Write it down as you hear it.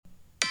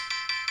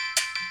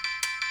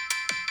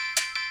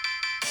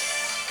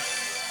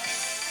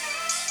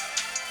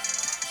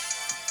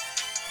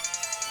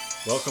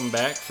Welcome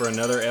back for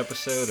another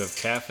episode of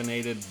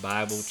Caffeinated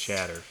Bible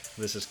Chatter.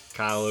 This is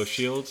Kyle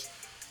O'Shields.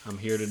 I'm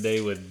here today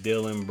with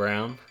Dylan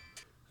Brown.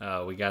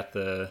 We got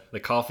the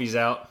coffees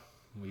out.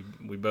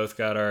 We both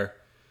got our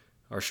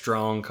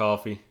strong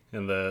coffee,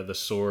 and the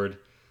sword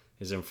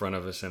is in front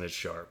of us and it's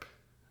sharp.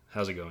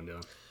 How's it going,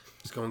 Dylan?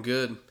 It's going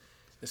good.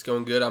 It's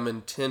going good. I'm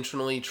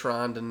intentionally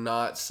trying to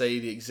not say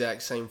the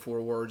exact same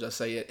 4 words I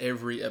say at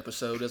every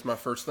episode as my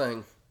first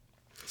thing.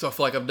 So I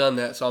feel like I've done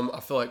that. So I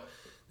feel like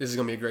this is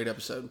going to be a great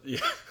episode. Yeah.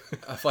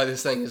 I feel like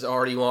this thing is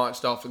already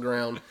launched off the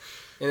ground,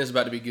 and it's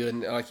about to be good.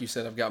 And like you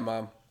said, I've got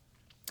my.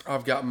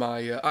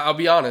 I'll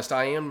be honest.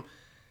 I'm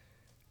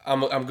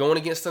going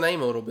against the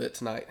name a little bit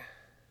tonight.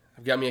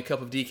 I've got me a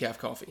cup of decaf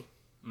coffee.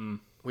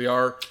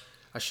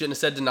 I shouldn't have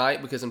said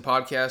tonight because in the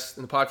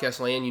podcast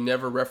land, you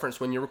never reference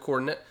when you're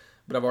recording it,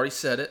 but I've already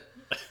said it.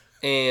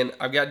 And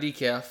I've got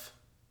decaf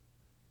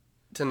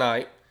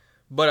tonight,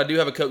 but I do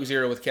have a Coke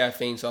Zero with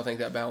caffeine, so I think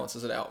that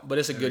balances it out. But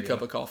it's a good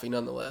cup of coffee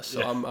nonetheless, so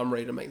yeah. I'm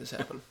ready to make this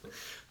happen.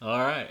 All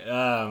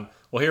right.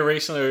 Well, here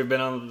recently we've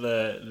been on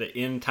the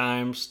end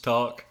times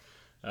talk.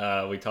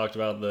 We talked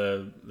about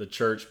the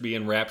church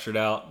being raptured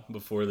out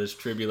before this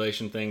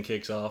tribulation thing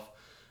kicks off.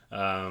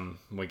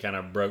 We kind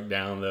of broke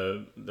down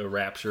the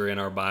rapture in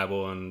our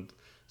Bible and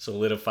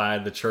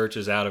solidified the church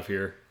is out of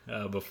here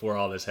before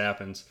all this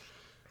happens.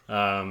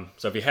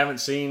 So if you haven't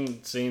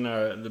seen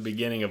the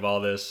beginning of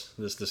all this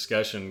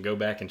discussion, go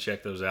back and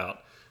check those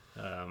out.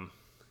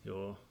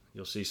 You'll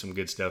see some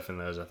good stuff in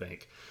those, I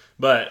think.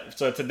 But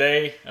so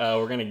today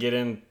we're going to get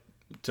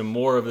into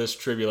more of this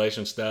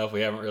tribulation stuff.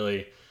 We haven't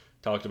really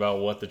talked about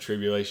what the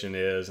tribulation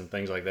is and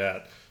things like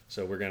that.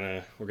 So we're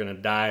gonna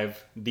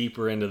dive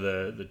deeper into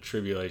the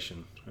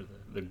tribulation, or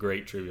the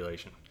Great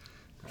Tribulation.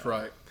 That's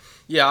right.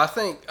 Yeah, I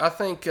think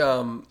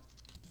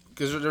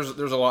because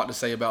there's a lot to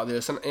say about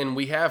this, and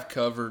we have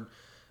covered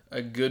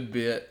a good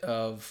bit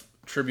of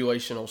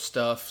tribulational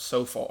stuff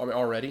so far. I mean,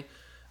 already,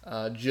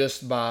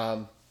 just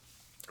from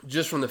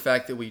the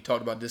fact that we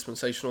talked about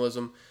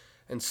dispensationalism,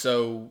 and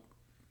so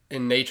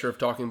in nature of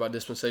talking about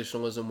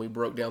dispensationalism, we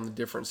broke down the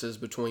differences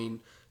between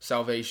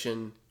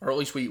salvation, or at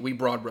least we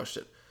broad brushed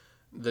it,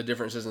 the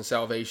differences in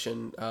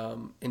salvation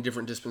in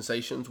different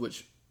dispensations,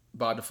 which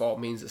by default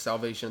means that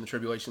salvation and the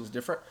tribulation is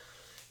different.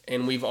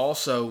 And we've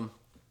also,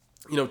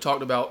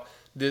 talked about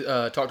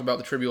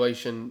the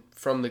tribulation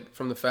from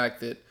the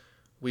fact that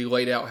we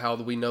laid out how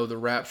we know the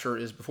rapture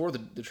is before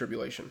the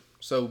tribulation.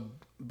 So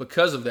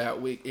because of that,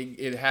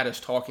 it had us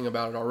talking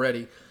about it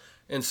already.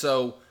 And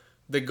so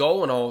the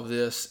goal in all of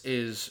this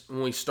is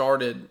when we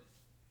started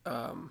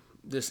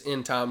this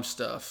end time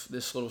stuff,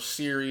 this little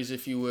series,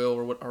 if you will,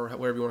 or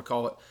whatever you want to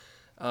call it.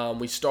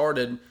 We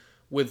started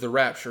with the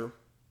rapture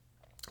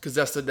because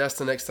that's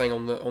the next thing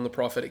on the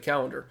prophetic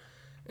calendar.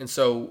 And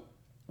so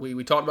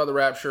we talked about the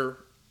rapture,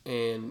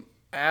 and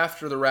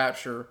after the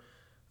rapture,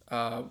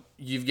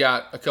 you've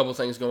got a couple of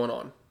things going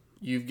on.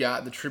 You've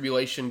got the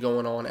tribulation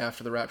going on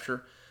after the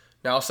rapture.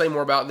 Now I'll say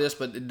more about this,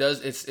 but it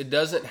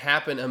doesn't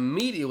happen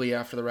immediately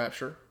after the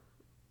rapture.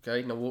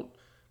 Okay, now we'll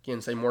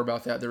again say more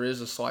about that. There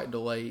is a slight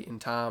delay in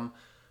time.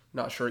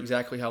 Not sure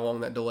exactly how long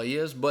that delay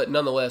is, but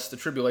nonetheless, the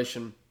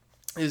tribulation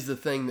is the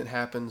thing that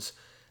happens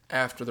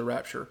after the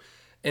rapture.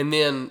 And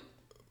then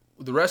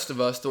the rest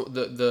of us,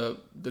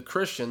 the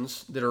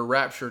Christians that are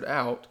raptured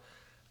out,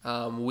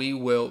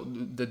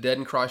 the dead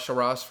in Christ shall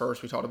rise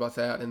first. We talked about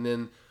that. And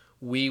then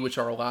we which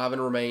are alive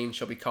and remain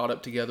shall be caught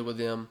up together with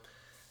them,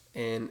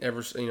 and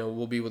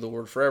we'll be with the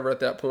Lord forever at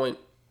that point.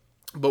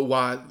 But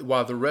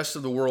while the rest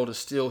of the world is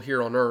still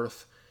here on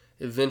earth,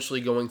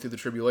 eventually going through the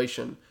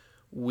tribulation,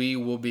 we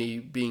will be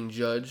being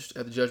judged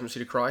at the judgment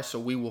seat of Christ. So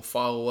we will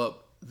follow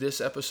up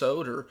this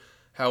episode, or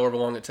however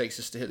long it takes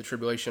us to hit the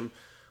tribulation.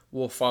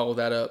 We'll follow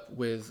that up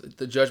with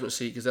the judgment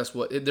seat, because that's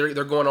what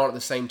they're going on at the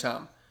same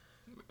time.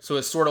 So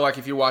it's sort of like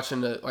if you're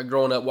watching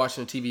growing up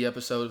watching a TV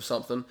episode of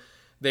something,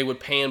 they would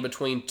pan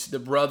between the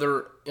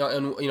brother,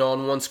 and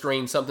on one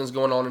screen something's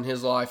going on in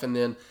his life, and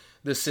then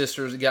the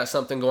sisters got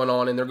something going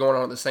on, and they're going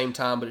on at the same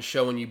time, but it's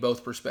showing you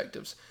both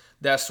perspectives.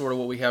 That's sort of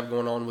what we have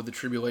going on with the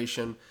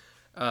tribulation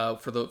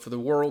for the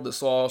world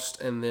that's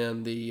lost, and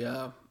then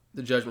the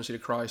judgment seat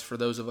of Christ for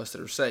those of us that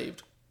are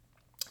saved.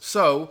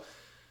 So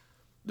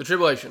the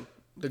tribulation,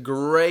 the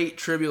Great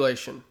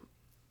Tribulation,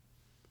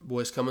 boy,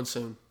 it's coming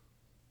soon.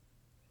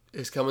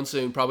 It's coming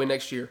soon, probably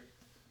next year.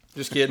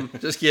 Just kidding.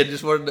 Just kidding.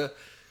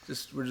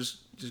 We're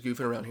just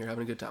goofing around here,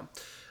 having a good time.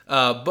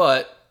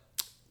 But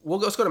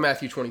let's go to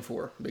Matthew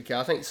 24, Big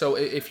Cal. I think so.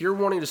 If you're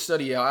wanting to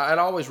study out, I'd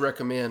always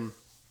recommend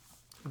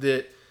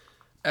that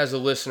as a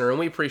listener, and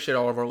we appreciate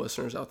all of our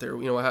listeners out there.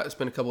 It's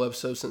been a couple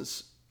episodes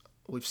since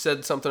we've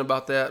said something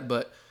about that,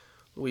 but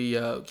we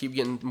keep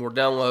getting more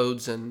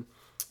downloads, and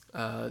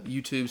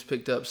YouTube's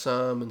picked up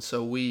some, and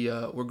so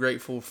we're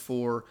grateful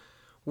for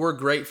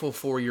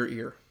your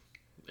ear.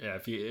 Yeah,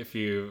 if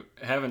you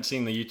haven't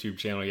seen the YouTube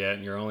channel yet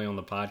and you're only on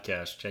the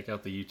podcast, check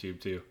out the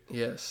YouTube too.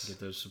 Yes. Get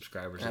those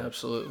subscribers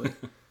Absolutely.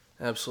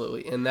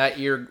 Absolutely. And that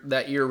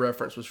ear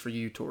reference was for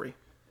you, Tori.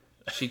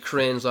 She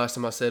cringed last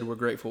time I said we're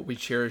grateful. We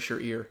cherish your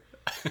ear.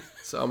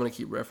 So I'm going to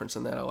keep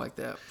referencing that. I like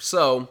that.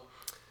 So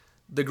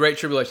the Great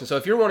Tribulation. So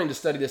if you're wanting to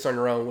study this on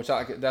your own, which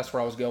that's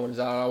where I was going, is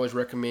I always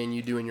recommend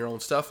you doing your own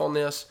stuff on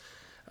this.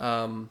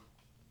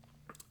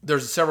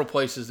 There's several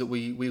places that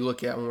we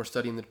look at when we're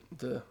studying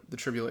the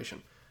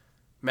tribulation.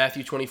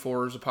 Matthew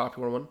 24 is a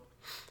popular one.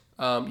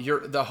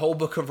 The whole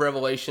book of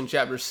Revelation,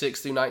 chapters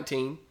 6 through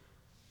 19,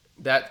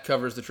 that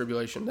covers the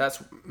tribulation.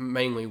 That's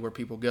mainly where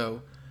people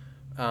go.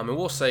 And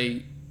we'll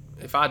say,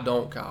 if I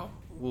don't, Kyle,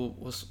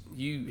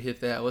 you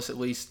hit that. Let's at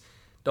least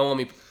don't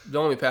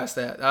let me pass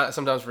that. I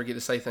sometimes forget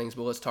to say things,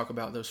 but let's talk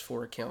about those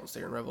 4 accounts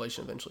there in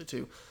Revelation eventually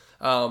too.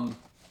 But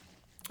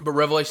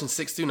Revelation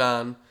 6 through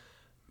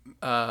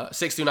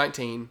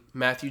 19,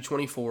 Matthew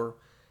 24,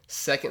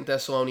 2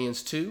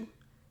 Thessalonians 2,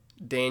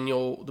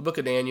 Daniel, the book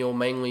of Daniel,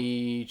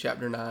 mainly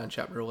chapter 9,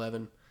 chapter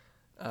 11.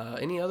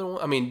 Any other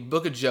one? I mean,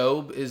 book of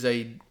Job is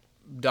a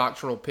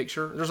doctrinal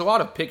picture. There's a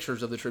lot of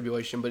pictures of the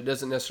tribulation, but it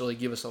doesn't necessarily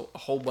give us a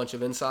whole bunch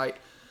of insight.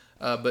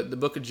 But the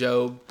book of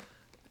Job,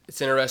 it's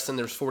interesting.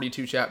 There's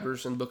 42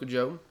 chapters in the book of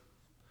Job,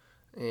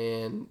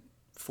 and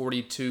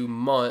 42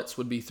 months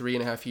would be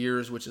 3.5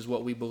 years, which is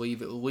what we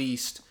believe at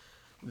least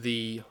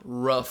the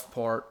rough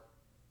part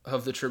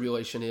of the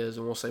tribulation is,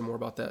 and we'll say more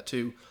about that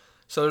too.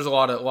 So there's a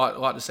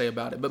lot to say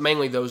about it, but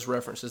mainly those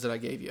references that I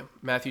gave you: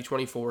 Matthew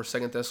 24,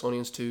 2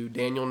 Thessalonians 2,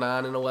 Daniel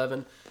 9 and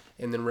 11,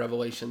 and then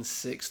Revelation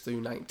 6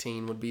 through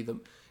 19 would be the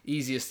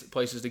easiest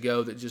places to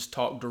go that just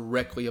talk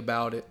directly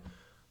about it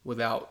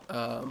without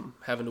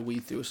having to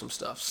weed through some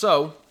stuff.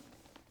 So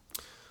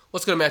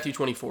let's go to Matthew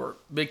 24.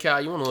 Big Cal,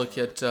 you want to look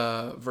at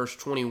verse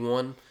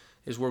 21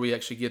 is where we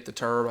actually get the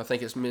term. I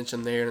think it's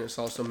mentioned there, and it's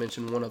also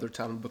mentioned one other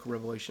time in the book of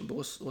Revelation, but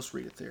let's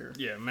read it there.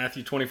 Yeah,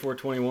 Matthew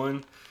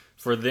 24:21.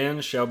 For then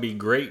shall be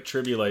great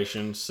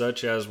tribulation,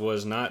 such as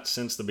was not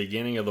since the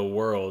beginning of the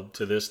world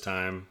to this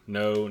time,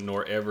 no,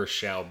 nor ever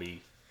shall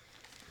be.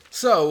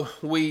 So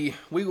we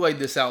laid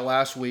this out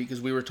last week as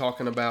we were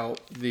talking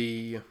about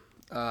the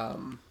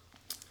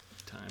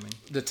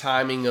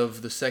timing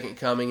of the second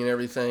coming and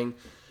everything.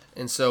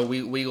 And so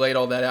we laid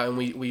all that out, and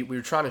we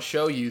were trying to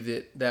show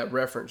you that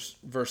reference,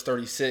 verse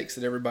 36,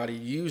 that everybody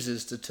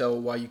uses to tell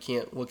why you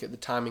can't look at the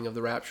timing of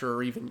the rapture,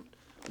 or even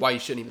why you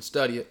shouldn't even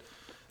study it.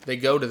 They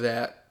go to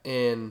that,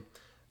 and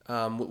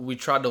we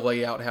tried to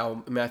lay out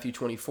how Matthew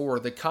 24,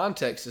 the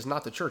context is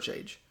not the church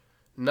age.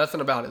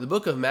 Nothing about it. The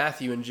book of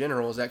Matthew in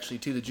general is actually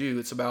to the Jew.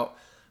 It's about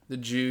the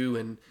Jew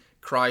and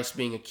Christ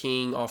being a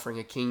king, offering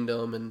a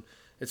kingdom, and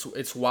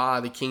it's why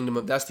the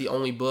kingdom that's the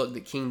only book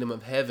the kingdom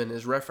of heaven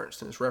is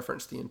referenced, and it's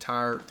referenced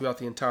throughout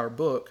the entire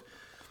book.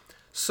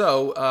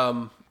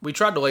 So we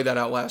tried to lay that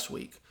out last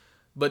week,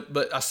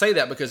 but I say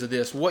that because of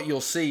this. What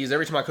you'll see is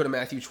every time I go to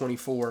Matthew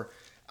 24,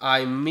 I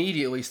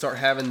immediately start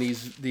having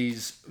these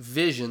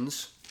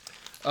visions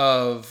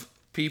of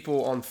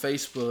people on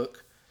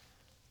Facebook,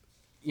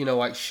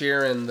 like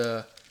sharing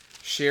the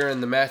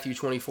Matthew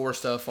 24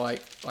 stuff,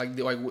 like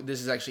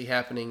this is actually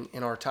happening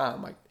in our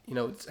time,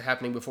 it's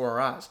happening before our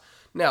eyes.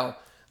 Now,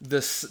 the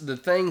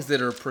things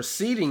that are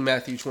preceding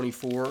Matthew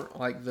 24,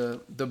 like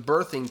the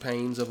birthing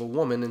pains of a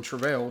woman in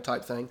travail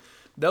type thing,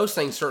 those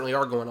things certainly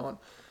are going on.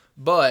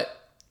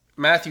 But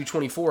Matthew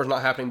 24 is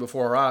not happening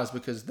before our eyes,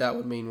 because that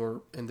would mean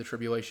we're in the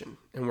tribulation.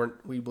 And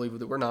we believe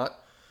that we're not,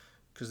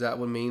 because that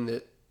would mean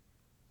that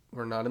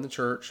we're not in the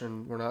church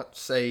and we're not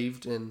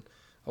saved and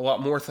a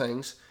lot more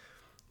things.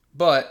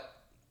 But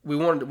we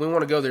want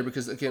to go there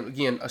because,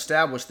 again,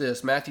 establish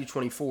this. Matthew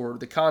 24,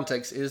 the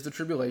context is the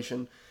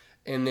tribulation,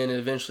 and then it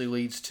eventually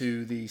leads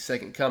to the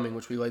second coming,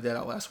 which we laid that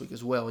out last week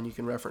as well, and you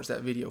can reference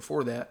that video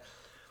for that.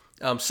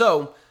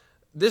 So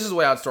this is the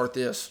way I'd start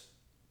this.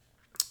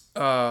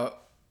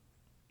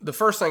 The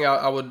first thing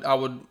I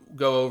would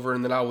go over,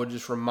 and then I would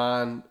just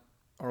remind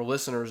our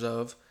listeners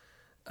of,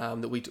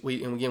 that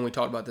we and again we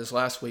talked about this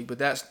last week, but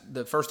that's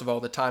first of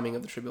all the timing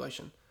of the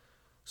tribulation.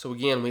 So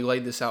again, we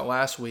laid this out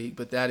last week,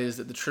 but that is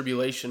that the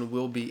tribulation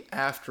will be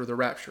after the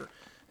rapture.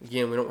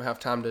 Again, we don't have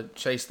time to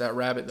chase that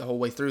rabbit the whole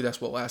way through. That's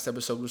what last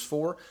episode was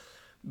for.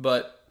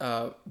 But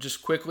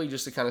just quickly,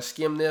 just to kind of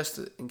skim this,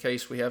 in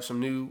case we have some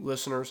new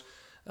listeners,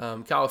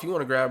 Kyle, if you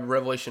want to grab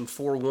Revelation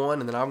 4:1,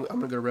 and then I'm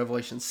going to go to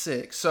Revelation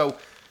 6. So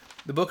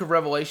the book of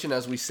Revelation,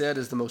 as we said,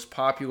 is the most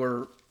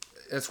popular.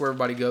 That's where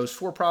everybody goes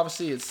for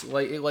prophecy. It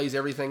lays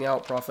everything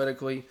out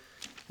prophetically,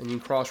 and you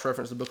can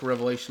cross-reference the book of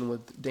Revelation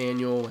with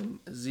Daniel and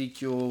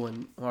Ezekiel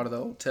and a lot of the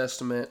Old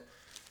Testament,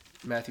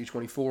 Matthew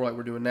 24, like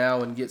we're doing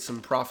now, and get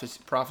some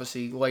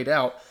prophecy laid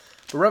out.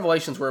 But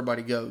Revelation's where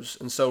everybody goes.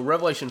 And so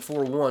Revelation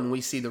 4:1, we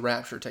see the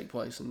rapture take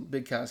place, and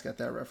Big Kai's got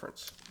that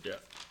reference. Yeah.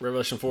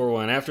 Revelation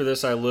 4:1. After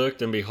this I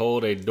looked, and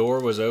behold, a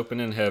door was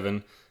opened in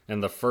heaven,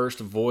 and the first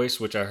voice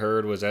which I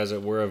heard was as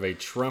it were of a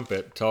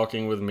trumpet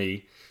talking with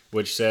me,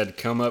 which said,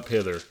 Come up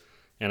hither,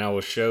 and I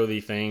will show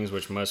thee things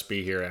which must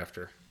be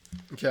hereafter.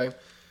 Okay.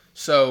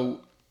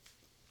 So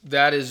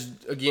that is,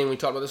 again, we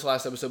talked about this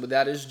last episode, but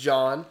that is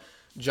John.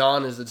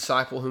 John is the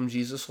disciple whom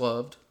Jesus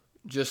loved,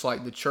 just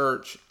like the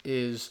church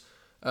is.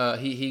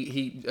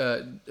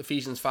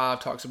 Ephesians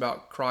 5 talks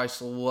about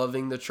Christ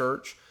loving the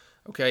church.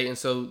 Okay, and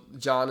so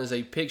John is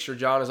a picture.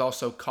 John is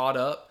also caught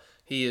up.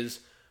 He is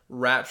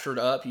raptured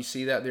up. You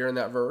see that there in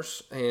that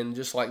verse, and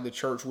just like the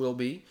church will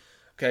be.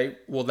 Okay,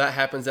 well, that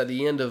happens at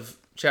the end of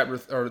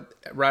or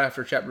right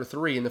after chapter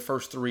 3. And the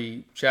first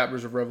 3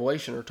 chapters of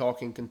Revelation are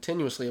talking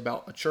continuously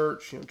about a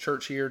church,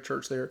 church here,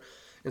 church there,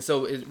 and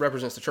so it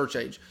represents the church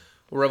age.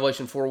 Well,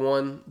 Revelation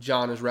 4:1,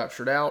 John is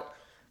raptured out.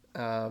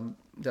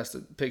 That's the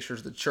pictures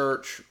of the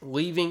church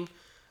leaving.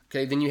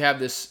 Okay, then you have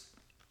this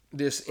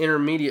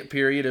intermediate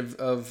period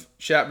of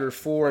chapter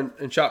 4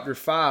 and chapter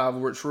 5,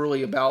 where it's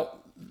really about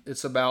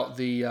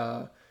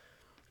the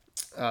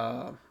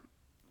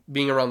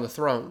being around the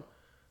throne,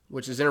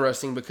 which is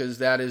interesting because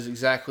that is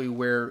exactly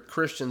where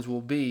Christians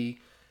will be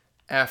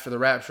after the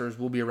raptures.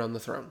 Will be around the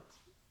throne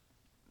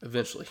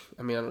eventually.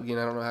 I mean, again,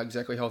 I don't know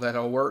exactly how that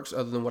all works,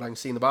 other than what I can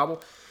see in the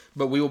Bible,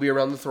 but we will be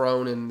around the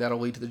throne, and that'll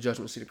lead to the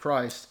judgment seat of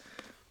Christ.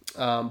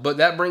 But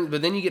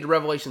then you get to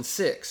Revelation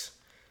 6.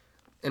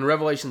 In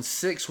Revelation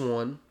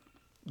 6:1,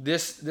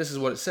 this is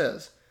what it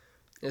says.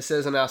 It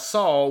says, "And I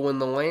saw when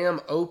the Lamb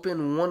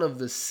opened one of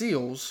the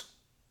seals,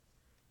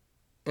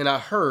 and I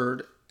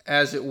heard,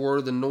 as it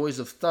were, the noise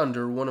of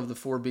thunder, one of the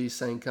 4 beasts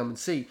saying, 'Come and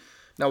see.'"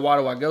 Now, why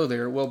do I go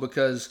there? Well,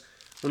 because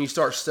when you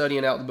start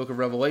studying out the book of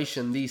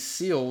Revelation, these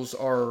seals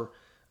are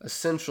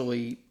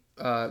essentially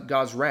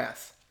God's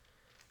wrath.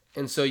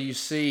 And so you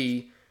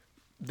see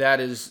that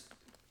is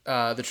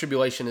the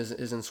tribulation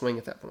is in swing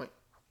at that point.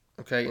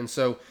 Okay, and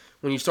so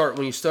when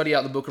you study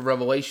out the book of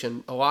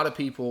Revelation, a lot of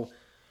people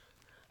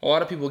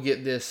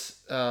get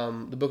this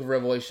the book of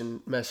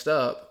Revelation messed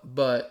up.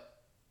 But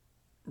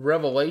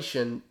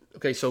Revelation,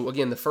 okay, so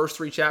again, the first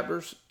 3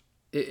 chapters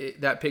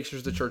that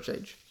pictures the church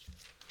age.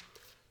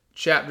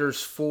 Chapter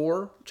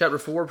 4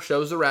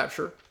 shows the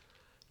rapture.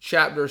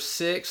 Chapter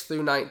 6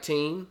 through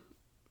 19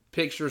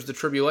 pictures the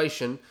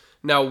tribulation.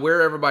 Now,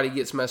 where everybody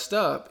gets messed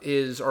up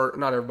or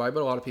not everybody,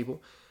 but a lot of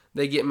people,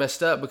 they get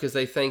messed up because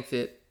they think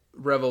that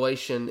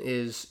Revelation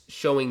is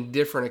showing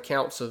different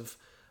accounts of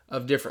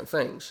different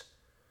things.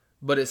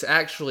 But it's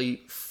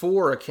actually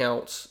 4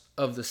 accounts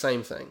of the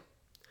same thing.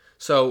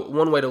 So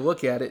one way to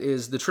look at it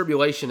is the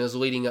tribulation is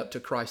leading up to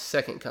Christ's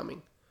second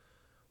coming.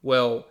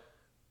 Well,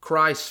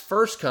 Christ's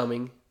first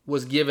coming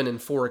was given in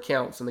 4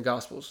 accounts in the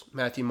Gospels: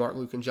 Matthew, Mark,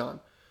 Luke, and John.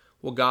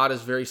 Well, God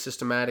is very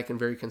systematic and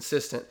very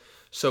consistent.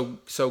 So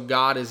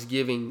God is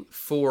giving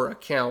 4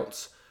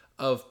 accounts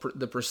of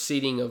the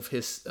preceding of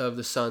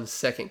the Son's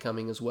second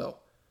coming as well.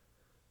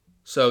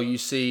 So you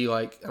see,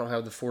 like, I don't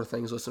have the 4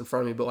 things listed in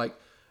front of me, but like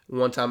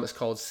one time it's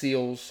called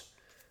seals,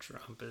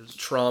 trumpets,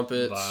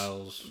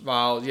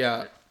 vials,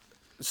 yeah.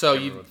 So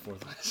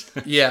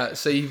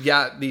so you've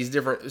got these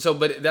different. So,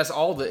 but it's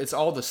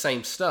all the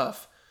same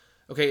stuff.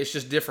 Okay, it's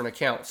just different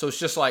accounts. So it's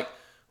just like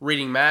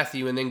reading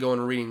Matthew and then going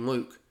and reading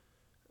Luke.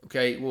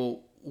 Okay,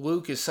 well,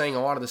 Luke is saying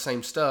a lot of the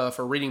same stuff,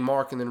 or reading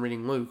Mark and then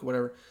reading Luke,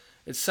 whatever.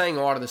 It's saying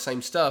a lot of the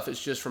same stuff.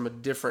 It's just from a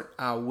different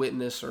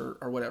eyewitness or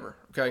whatever.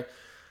 Okay,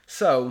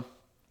 so.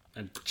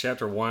 And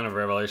chapter 1 of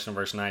Revelation,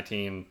 verse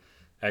 19,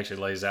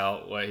 actually lays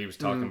out what he was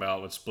talking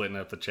about with splitting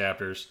up the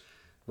chapters.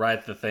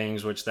 "Write the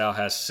things which thou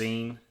hast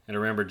seen." And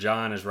remember,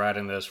 John is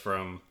writing this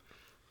from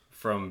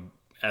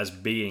as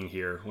being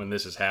here when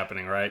this is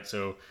happening, right?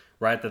 So,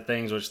 "Write the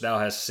things which thou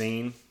hast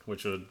seen,"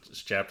 which was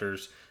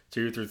chapters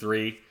 2 through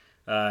 3,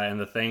 and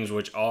 "the things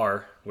which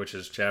are," which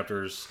is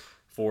chapters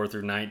 4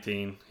 through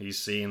 19. He's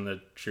seeing the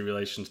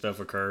tribulation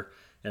stuff occur.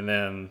 And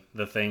then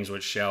 "the things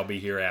which shall be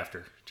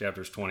hereafter,"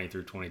 chapters 20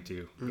 through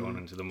 22, going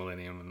into the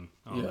millennium and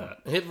all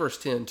that. Hit verse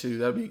 10 too.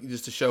 That'd be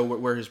just to show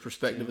where his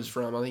perspective is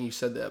from. I think you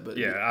said that, but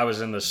yeah, "I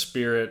was in the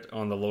Spirit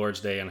on the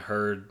Lord's day and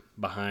heard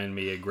behind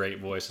me a great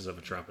voice as of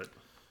a trumpet."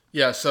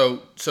 Yeah,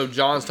 so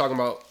John's talking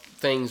about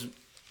things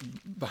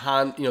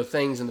behind,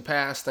 things in the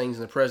past, things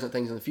in the present,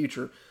 things in the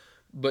future.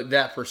 But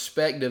that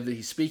perspective that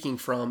he's speaking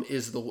from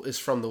is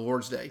from the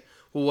Lord's day.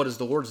 Well, what is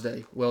the Lord's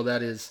day? Well,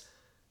 that is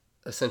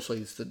essentially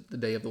it's the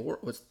day of the Lord.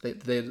 It's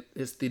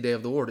the day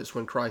of the Lord. It's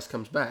when Christ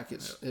comes back.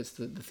 It's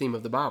the theme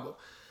of the Bible,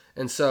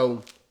 and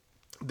so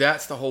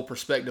that's the whole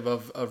perspective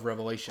of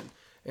Revelation.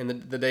 And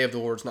the day of the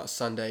Lord is not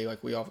Sunday,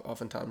 like we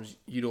oftentimes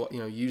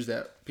use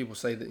that. People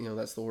say that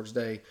that's the Lord's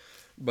day,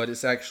 but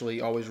it's actually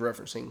always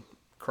referencing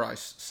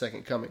Christ's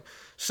second coming.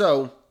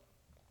 So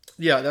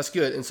yeah, that's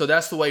good. And so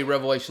that's the way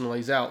Revelation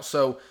lays out.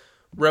 So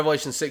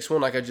Revelation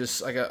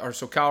 6:1,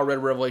 so Kyle read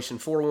Revelation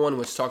 4:1,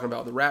 which is talking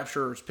about the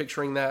rapture, is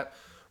picturing that.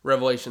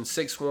 Revelation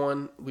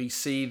 6:1, we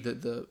see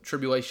that the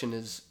tribulation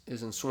is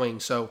in swing.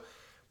 So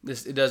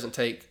it doesn't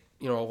take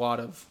a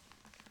lot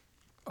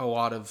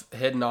of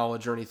head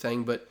knowledge or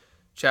anything, but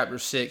chapter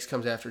 6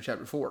 comes after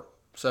chapter 4.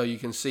 So you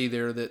can see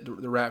there that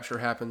the rapture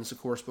happens,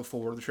 of course,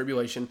 before the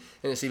tribulation,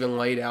 and it's even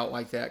laid out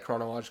like that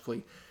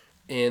chronologically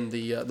in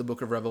the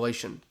book of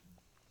Revelation.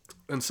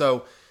 And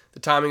so the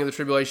timing of the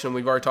tribulation,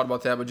 we've already talked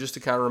about that, but just to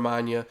kind of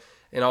remind you,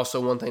 and also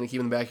one thing to keep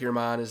in the back of your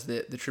mind is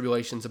that the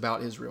tribulation is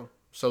about Israel.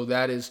 So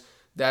that is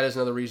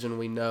another reason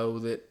we know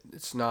that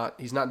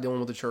he's not dealing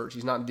with the church.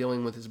 He's not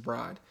dealing with his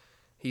bride.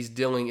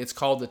 It's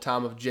called the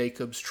time of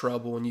Jacob's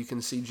trouble, and you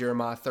can see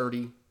Jeremiah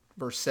 30,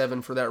 verse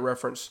 7 for that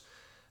reference.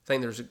 I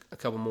think there's a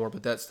couple more,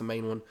 but that's the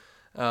main one.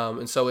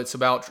 And so it's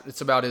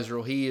about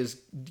Israel. The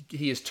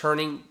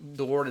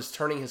Lord is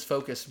turning his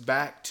focus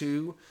back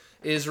to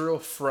Israel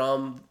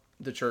from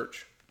the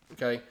church.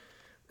 Okay,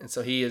 and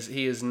so he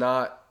is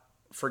not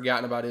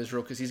forgotten about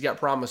Israel, because he's got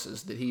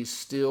promises that he's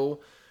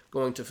still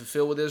going to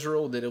fulfill with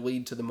Israel, that it'll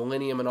lead to the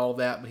millennium and all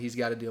that, but he's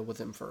got to deal with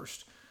them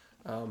first,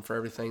 for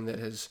everything that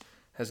has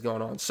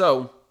gone on.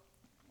 So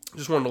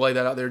just wanted to lay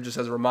that out there just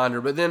as a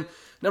reminder. But then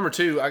number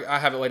two, I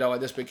have it laid out like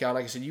this, but Cal,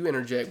 like I said, you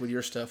interject with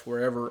your stuff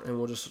wherever, and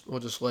we'll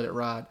just let it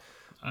ride.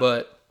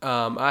 But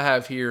I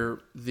have here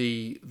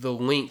the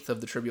length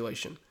of the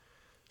tribulation.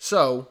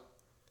 So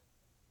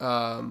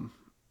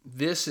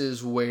this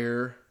is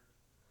where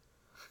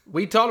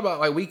we talked about,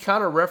 like, we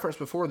kind of referenced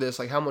before this,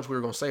 like, how much we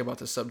were going to say about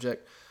this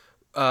subject.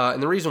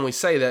 And the reason we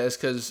say that is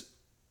because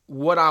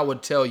what I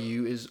would tell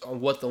you is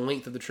on what the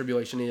length of the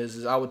tribulation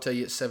is I would tell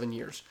you it's 7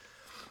 years.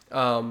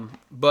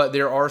 But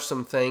there are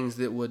some things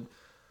that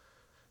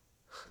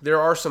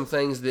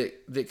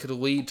could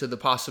lead to the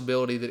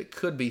possibility that it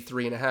could be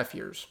 3.5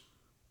 years.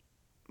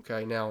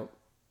 Okay, now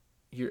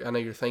I know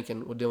you're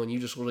thinking, well, Dylan, you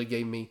just literally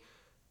gave me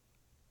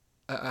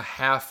a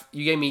half.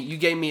 You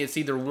gave me it's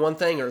either one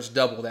thing or it's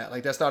double that.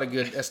 Like, that's not a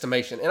good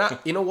estimation. And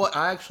you know what?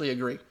 I actually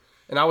agree.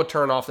 And I would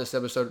turn off this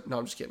episode. No,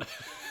 I'm just kidding.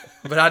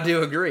 But I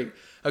do agree.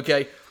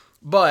 Okay,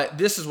 but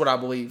this is what I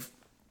believe.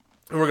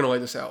 And we're going to lay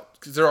this out,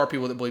 because there are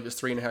people that believe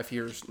it's 3.5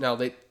 years. Now,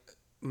 they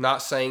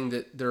not saying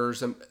that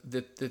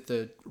that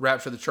the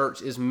rapture of the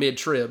church is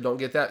mid-trib. Don't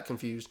get that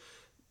confused.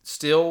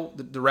 Still,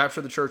 the rapture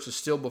of the church is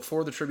still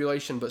before the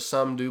tribulation, but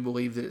some do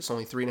believe that it's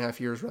only 3.5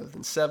 years rather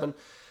than 7.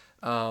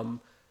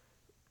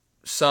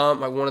 Some,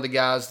 like one of the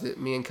guys that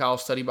me and Kyle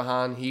study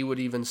behind, he would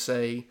even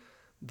say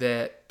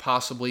that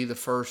possibly the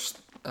first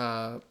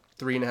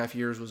 3.5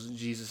 years was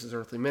Jesus'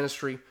 earthly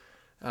ministry.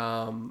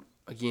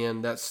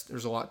 Again,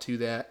 there's a lot to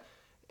that,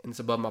 and it's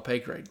above my pay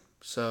grade.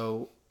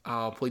 So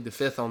I'll plead the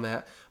fifth on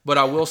that. But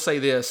I will say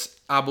this.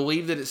 I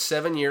believe that it's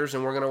 7 years,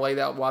 and we're going to lay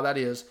out why that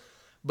is.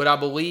 But I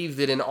believe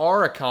that in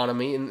our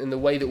economy, in the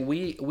way that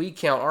we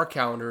count our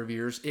calendar of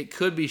years, it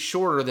could be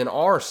shorter than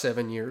our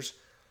 7 years,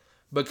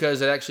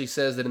 because it actually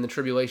says that in the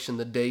tribulation,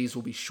 the days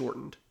will be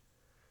shortened.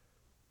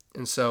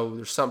 And so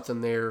there's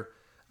something there,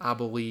 I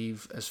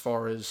believe, as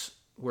far as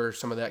where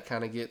some of that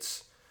kind of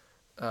gets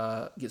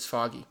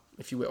foggy,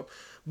 if you will.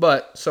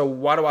 But, so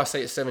why do I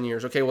say it's 7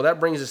 years? Okay, well, that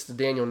brings us to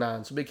Daniel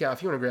 9. So, Big Cal,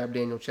 if you want to grab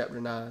Daniel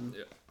chapter 9.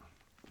 Yeah.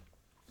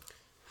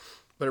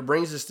 But it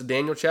brings us to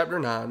Daniel chapter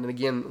 9. And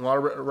again, a lot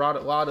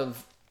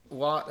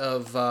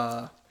of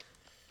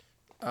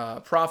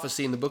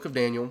prophecy in the book of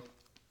Daniel.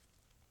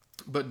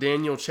 But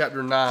Daniel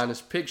chapter 9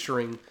 is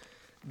picturing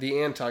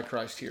the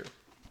Antichrist here.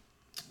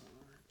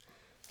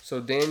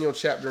 So Daniel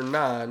chapter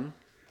 9,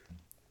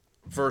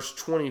 verse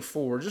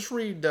 24. Just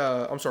read,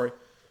 Go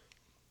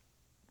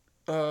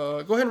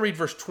ahead and read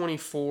verse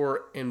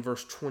 24 and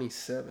verse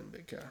 27,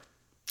 Big Guy.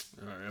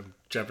 All right,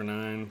 chapter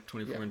 9,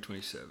 24 and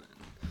 27.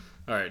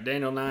 All right,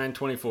 Daniel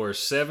 9:24.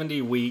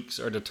 70 weeks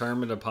are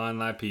determined upon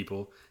thy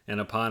people and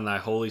upon thy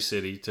holy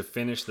city, to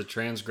finish the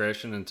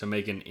transgression and to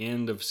make an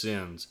end of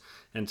sins,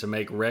 and to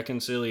make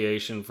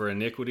reconciliation for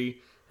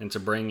iniquity, and to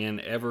bring in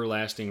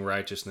everlasting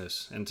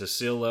righteousness, and to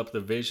seal up the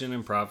vision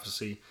and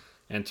prophecy,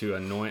 and to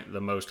anoint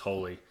the most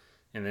holy.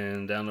 And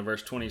then down to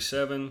verse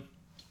 27.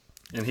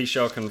 And he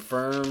shall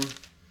confirm,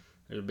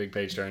 there's a big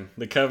page turn,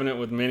 the covenant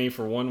with many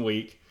for 1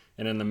 week.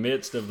 And in the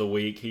midst of the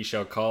week he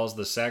shall cause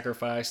the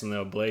sacrifice and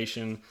the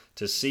oblation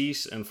to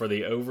cease, and for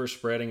the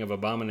overspreading of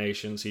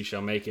abominations he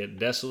shall make it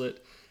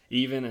desolate,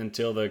 even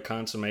until the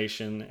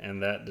consummation,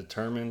 and that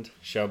determined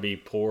shall be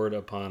poured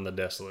upon the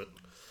desolate.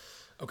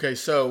 Okay,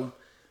 so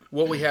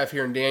what we have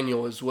here in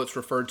Daniel is what's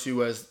referred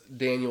to as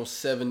Daniel's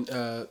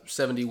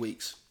 70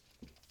 weeks.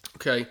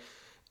 Okay,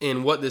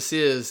 and what this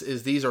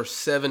is these are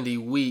 70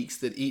 weeks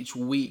that each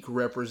week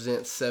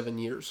represents 7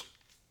 years.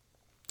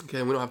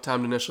 Okay, we don't have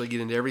time to necessarily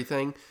get into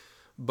everything,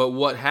 but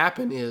what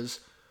happened is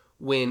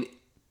when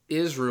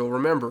Israel,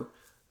 remember,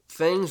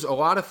 a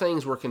lot of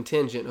things were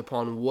contingent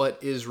upon what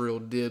Israel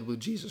did with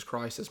Jesus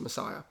Christ as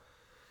Messiah.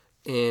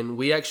 And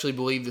we actually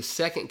believe the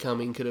second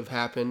coming could have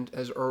happened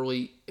as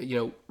early,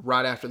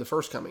 right after the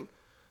first coming.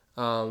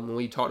 When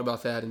we talked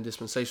about that in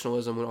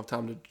dispensationalism, we don't have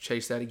time to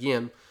chase that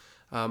again.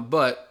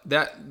 But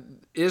that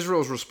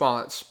Israel's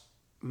response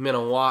meant a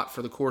lot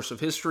for the course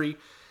of history,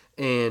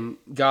 and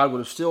God would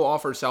have still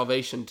offered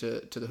salvation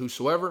to the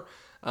whosoever.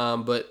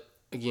 But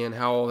again,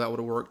 how all that would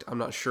have worked, I'm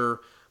not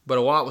sure. But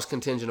a lot was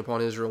contingent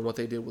upon Israel and what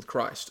they did with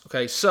Christ.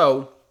 Okay,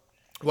 so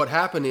what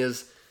happened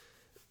is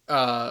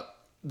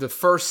the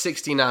first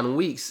 69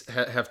 weeks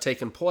have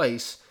taken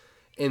place,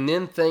 and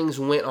then things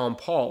went on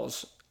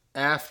pause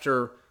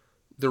after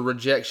the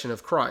rejection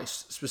of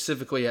Christ,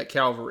 specifically at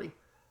Calvary.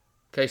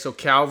 Okay, so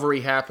Calvary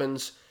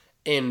happens,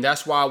 and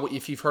that's why,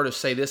 if you've heard us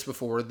say this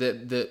before,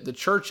 that the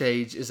church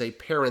age is a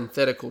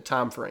parenthetical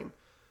time frame.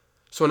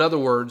 So in other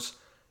words,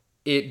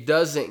 it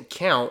doesn't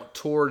count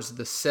towards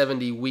the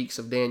 70 weeks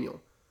of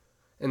Daniel.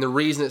 And the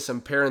reason it's a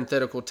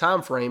parenthetical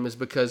time frame is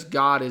because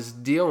God is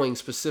dealing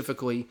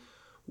specifically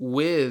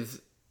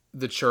with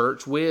the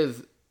church,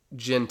 with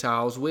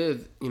Gentiles,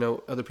 with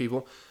other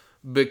people,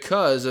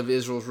 because of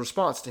Israel's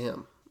response to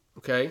him.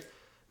 Okay.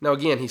 Now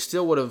again, he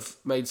still would have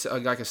made,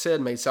 like I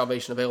said, made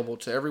salvation available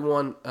to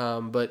everyone.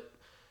 But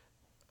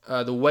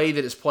the way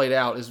that it's played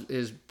out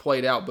is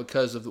played out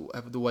because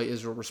of the way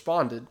Israel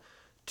responded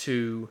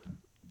to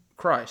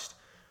Christ.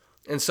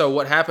 And so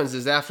what happens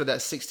is after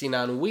that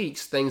 69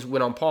 weeks, things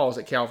went on pause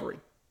at Calvary.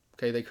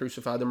 Okay, they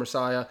crucified the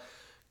Messiah.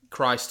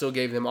 Christ still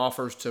gave them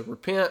offers to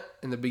repent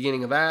in the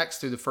beginning of Acts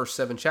through the first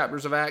 7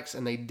 chapters of Acts,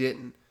 and they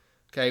didn't.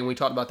 Okay, and we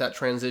talked about that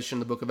transition in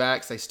the book of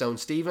Acts. They stoned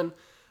Stephen.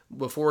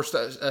 Before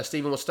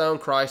Stephen was stoned,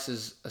 Christ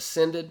is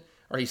ascended,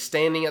 or he's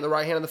standing at the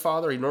right hand of the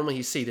Father. Normally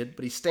he's seated,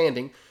 but he's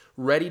standing,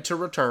 ready to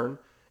return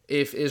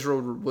if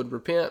Israel would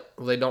repent.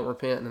 Well, they don't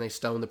repent, and they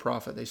stone the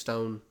prophet. They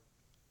stone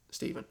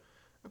Stephen.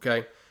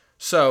 Okay,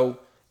 so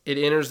it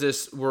enters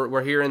this,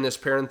 we're here in this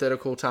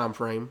parenthetical time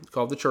frame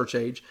called the church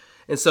age.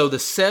 And so the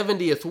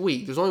 70th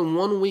week, there's only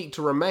 1 week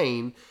to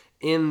remain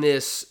in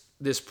this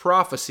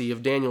prophecy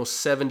of Daniel's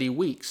 70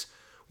 weeks.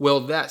 Well,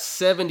 that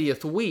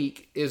 70th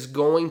week is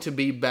going to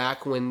be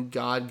back when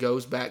God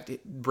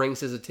brings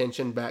his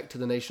attention back to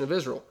the nation of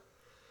Israel.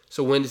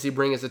 So when does he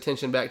bring his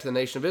attention back to the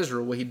nation of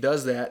Israel? Well, he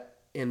does that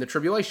in the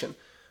tribulation.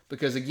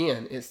 Because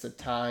again, it's the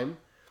time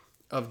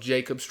of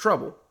Jacob's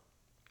trouble.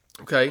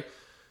 Okay?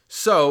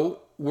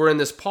 So we're in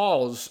this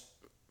pause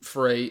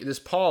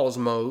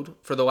mode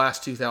for the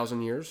last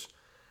 2,000 years.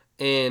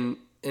 And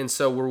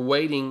so we're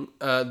waiting.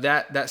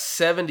 That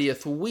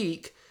 70th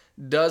week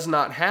does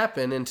not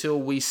happen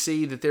until we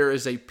see that there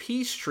is a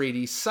peace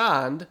treaty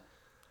signed,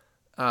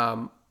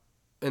 and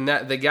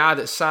that the guy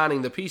that's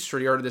signing the peace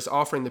treaty, or that's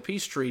offering the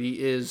peace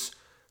treaty, is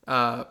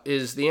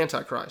the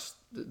Antichrist,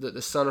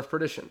 the son of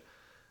perdition.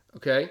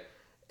 Okay,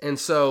 and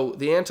so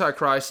the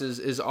Antichrist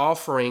is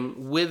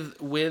offering with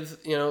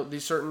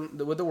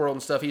the world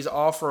and stuff. He's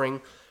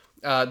offering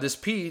this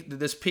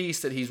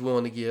peace that he's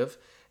willing to give,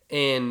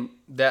 and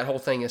that whole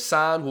thing is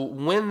signed. Well,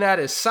 when that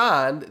is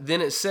signed,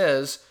 then it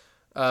says.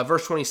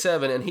 Verse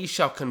 27, and he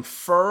shall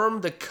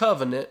confirm the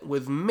covenant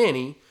with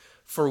many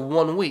for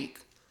 1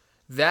 week.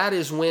 That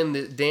is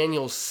when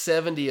Daniel's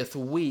 70th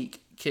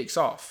week kicks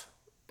off.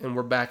 And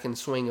we're back in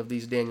swing of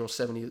these Daniel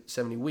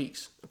 70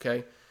 weeks.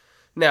 Okay.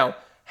 Now,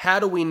 how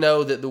do we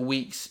know that the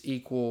weeks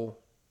equal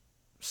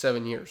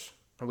 7 years?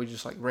 Are we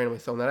just like randomly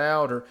throwing that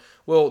out?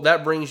 Well,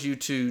 that brings you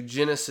to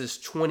Genesis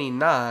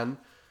 29,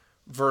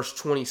 verse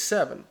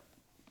 27.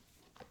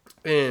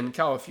 And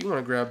Kyle, if you want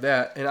to grab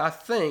that, and I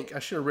think I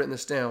should have written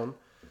this down,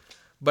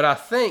 but I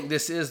think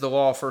this is the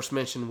law first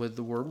mentioned with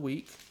the word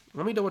week.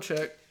 Let me double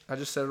check. I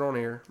just said it on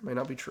air. It may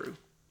not be true.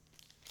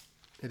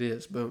 It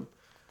is. Boom.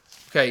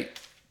 Okay.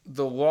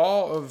 The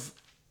law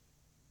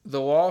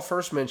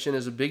first mentioned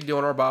is a big deal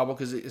in our Bible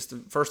because it's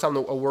the first time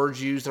a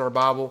word's used in our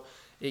Bible.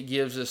 It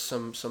gives us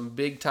some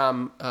big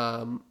time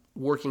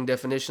working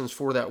definitions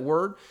for that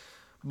word.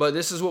 But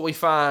this is what we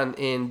find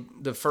in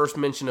the first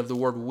mention of the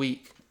word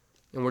week.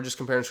 And we're just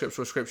comparing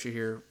scripture with scripture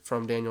here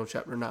from Daniel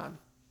chapter 9.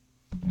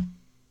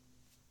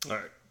 All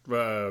right.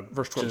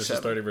 Verse 27. Genesis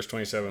 30, verse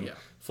 27. Yeah.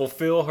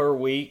 Fulfill her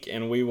week,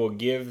 and we will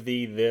give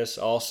thee this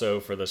also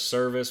for the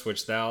service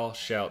which thou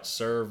shalt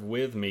serve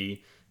with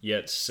me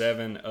yet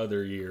 7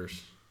 other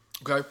years.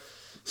 Okay.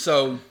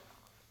 So,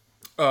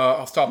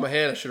 off the top of my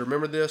head, I should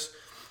remember this,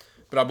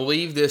 but I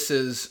believe this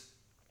is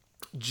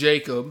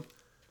Jacob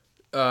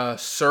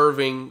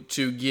serving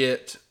to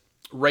get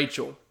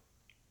Rachel.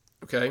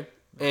 Okay.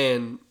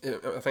 And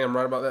I think I'm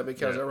right about that, Big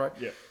Cal, is that right?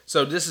 Yeah.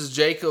 So this is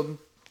Jacob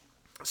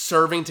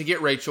serving to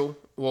get Rachel.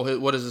 Well,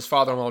 what does his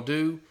father-in-law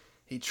do?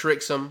 He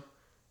tricks him,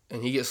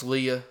 and he gets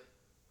Leah.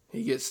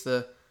 He gets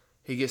the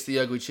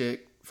ugly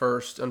chick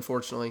first,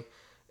 unfortunately.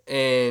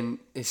 And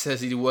he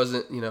says he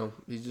wasn't,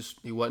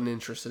 he wasn't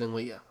interested in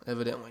Leah,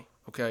 evidently.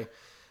 Okay.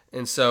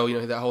 And so,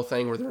 that whole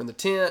thing where they're in the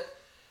tent.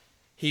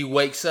 He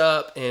wakes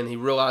up and he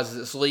realizes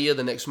it's Leah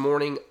the next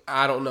morning.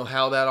 I don't know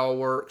how that all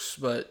works,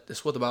 but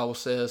that's what the Bible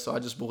says, so I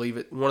just believe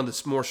it. One of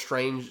the more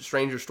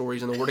stranger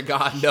stories in the Word of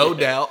God, no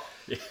doubt.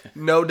 Yeah.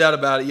 No doubt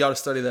about it. You ought to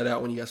study that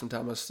out when you got some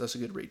time. That's a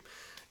good read.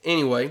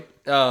 Anyway,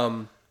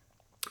 and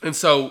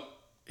so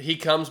he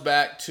comes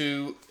back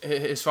to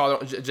his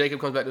father. Jacob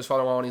comes back to his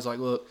father-in-law and he's like,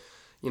 "Look,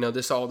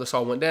 this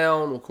all went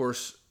down. Of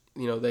course,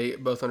 they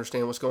both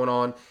understand what's going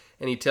on."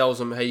 And he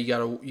tells him, "Hey, you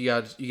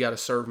gotta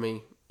serve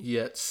me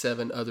yet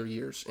 7 other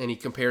years." And he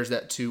compares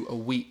that to a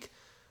week.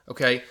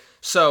 Okay,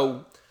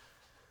 so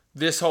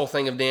this whole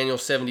thing of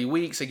Daniel's 70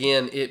 weeks,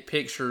 again, it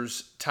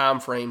pictures time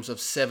frames of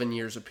 7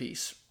 years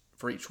apiece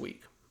for each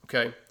week.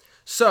 Okay,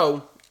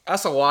 so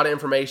that's a lot of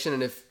information,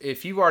 and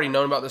if you've already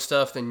known about this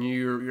stuff, then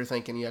you're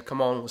thinking, yeah, come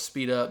on, let's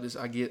speed up.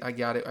 I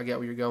got it. I got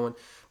where you're going.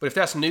 But if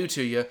that's new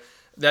to you,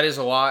 that is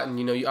a lot, and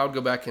I would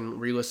go back and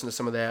re-listen to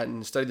some of that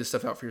and study this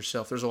stuff out for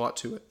yourself. There's a lot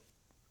to it.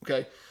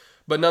 Okay,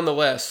 but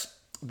nonetheless,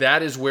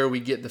 that is where we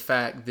get the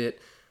fact that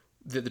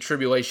the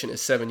tribulation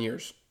is 7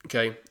 years.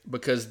 Okay,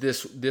 because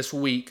this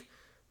week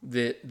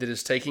that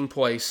is taking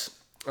place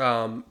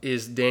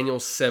is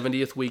Daniel's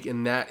 70th week,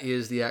 and that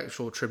is the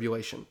actual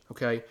tribulation.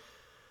 Okay,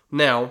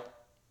 now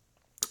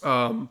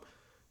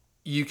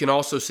you can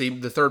also see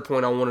the third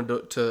point I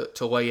wanted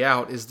to lay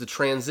out is the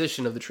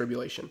transition of the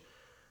tribulation.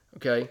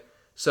 Okay,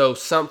 so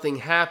something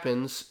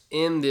happens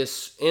in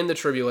the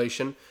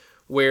tribulation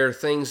where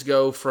things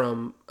go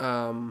from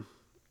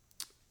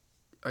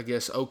I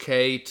guess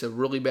okay to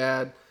really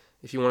bad,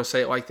 if you want to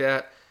say it like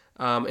that,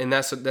 and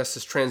that's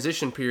this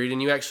transition period, and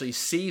you actually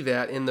see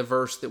that in the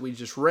verse that we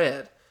just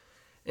read,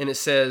 and it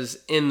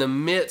says, "In the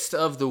midst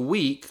of the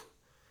week,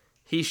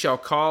 he shall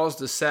cause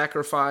the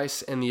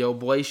sacrifice and the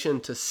oblation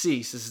to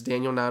cease." This is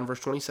Daniel 9, verse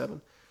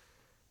 27.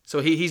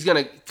 So he's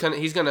gonna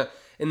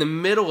in the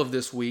middle of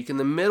this week, in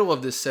the middle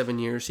of this 7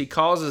 years, he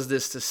causes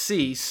this to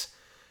cease,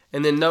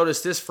 and then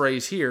notice this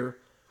phrase here.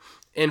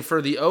 "And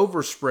for the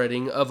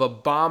overspreading of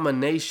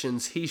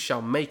abominations, he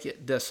shall make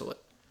it desolate."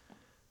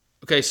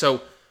 Okay,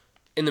 so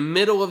in the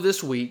middle of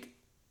this week,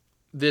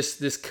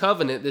 this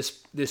covenant,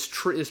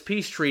 this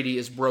peace treaty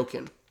is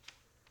broken.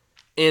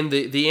 And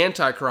the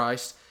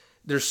Antichrist,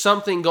 there's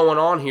something going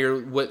on here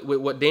with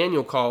what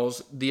Daniel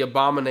calls the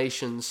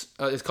abominations.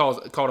 It's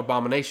called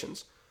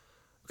abominations.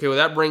 Okay, well,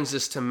 that brings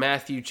us to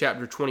Matthew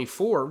chapter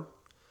 24,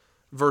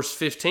 verse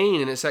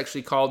 15, and it's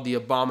actually called the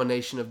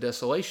abomination of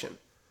desolation.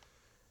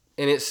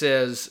 And it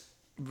says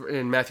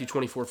in Matthew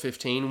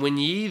 24:15, "When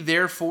ye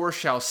therefore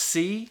shall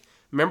see,"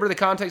 remember the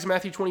context of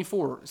Matthew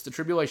 24, it's the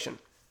tribulation.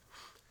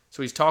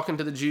 So he's talking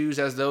to the Jews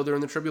as though they're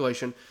in the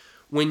tribulation.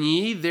 "When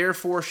ye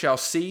therefore shall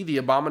see the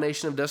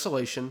abomination of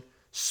desolation,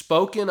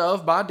 spoken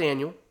of by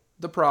Daniel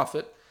the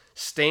prophet,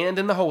 stand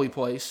in the holy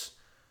place,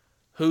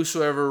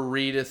 whosoever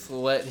readeth,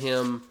 let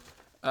him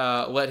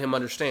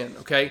understand."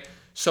 Okay?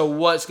 So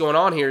what's going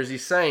on here is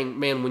he's saying,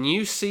 man, when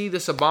you see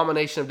this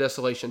abomination of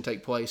desolation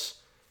take place,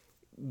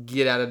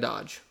 get out of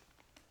Dodge.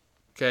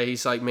 Okay,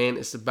 he's like, man,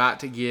 it's about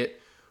to get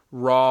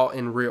raw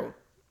and real.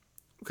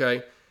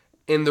 Okay,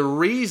 and the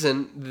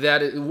reason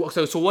that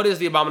so what is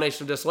the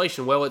abomination of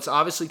desolation? Well, it's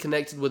obviously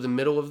connected with the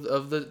middle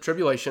of the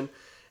tribulation,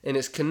 and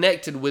it's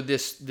connected with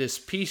this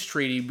peace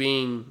treaty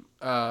being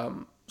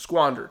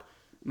squandered,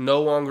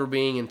 no longer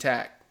being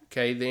intact.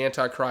 Okay, the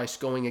Antichrist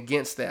going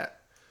against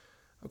that.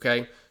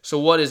 Okay, so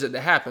what is it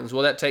that happens?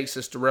 Well, that takes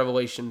us to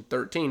Revelation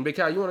 13. Big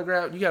Kyle, you want to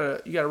grab? You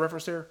got a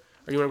reference there?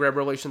 Or you want to grab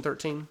Revelation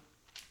 13?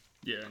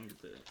 Yeah, I can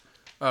get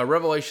that.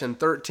 Revelation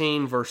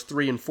 13, verse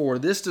 3 and 4.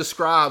 This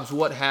describes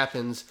what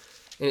happens,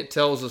 and it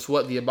tells us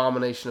what the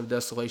abomination of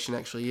desolation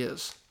actually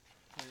is.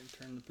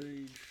 Turn the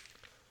page.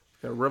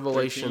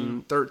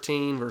 Revelation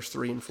 13, verse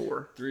 3 and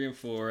 4. 3 and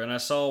 4. "And I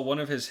saw one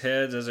of his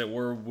heads, as it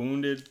were,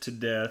 wounded to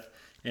death,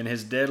 and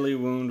his deadly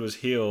wound was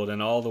healed,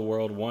 and all the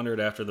world wondered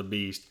after the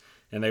beast.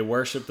 And they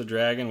worshipped the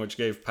dragon, which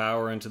gave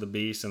power unto the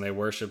beast, and they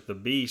worshipped the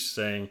beast,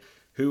 saying,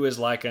 Who is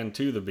like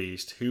unto the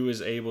beast? Who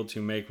is able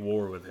to make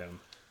war with him?"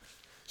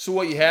 So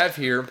what you have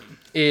here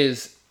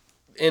is,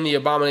 in the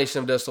abomination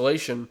of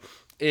desolation,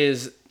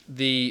 is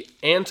the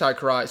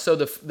Antichrist. So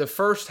the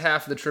first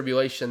half of the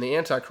tribulation, the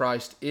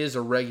Antichrist is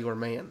a regular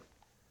man.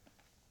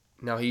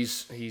 Now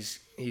he's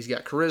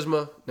got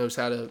charisma, knows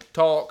how to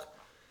talk,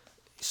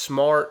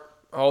 smart,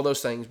 all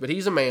those things, but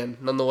he's a man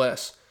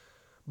nonetheless.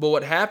 But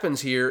what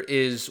happens here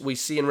is we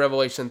see in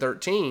Revelation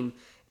 13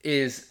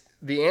 is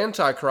the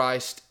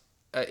Antichrist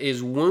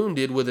is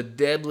wounded with a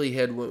deadly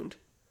head wound.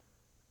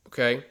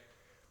 Okay?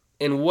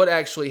 And what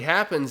actually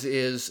happens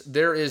is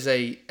there is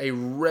a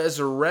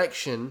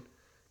resurrection,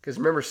 because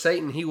remember,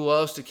 Satan, he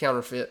loves to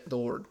counterfeit the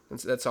Lord.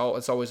 That's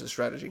always a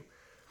strategy.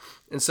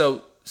 And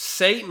so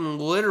Satan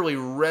literally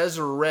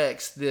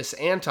resurrects this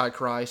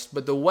Antichrist,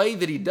 but the way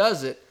that he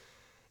does it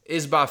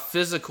is by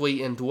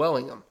physically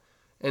indwelling him.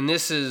 And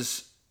this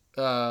is,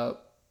 where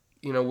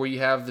you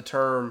have the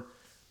term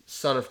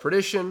son of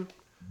perdition,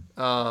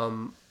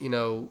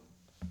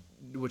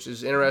 which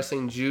is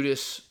interesting.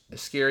 Judas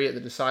Iscariot, the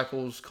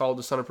disciples, called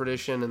the son of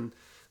perdition, and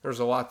there's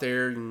a lot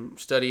there you can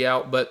study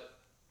out. But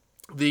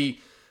the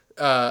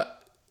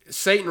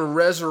Satan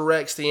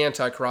resurrects the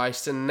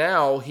Antichrist, and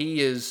now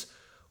he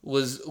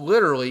was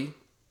literally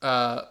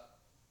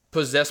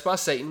possessed by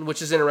Satan,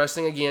 which is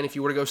interesting. Again, if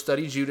you were to go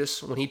study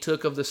Judas when he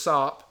took of the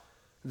sop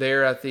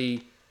there at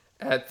the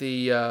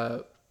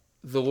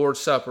Lord's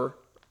Supper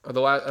or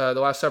the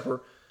Last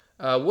Supper,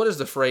 what is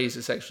the phrase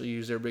that's actually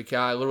used there, Big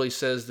Kai? It literally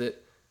says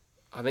that,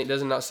 I think,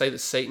 does it not say that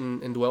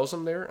Satan indwells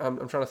him there?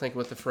 I'm trying to think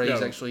what the phrase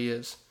actually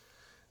is.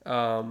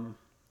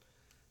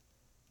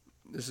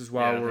 This is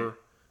why we're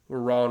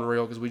raw and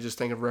real, because we just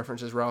think of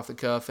references right off the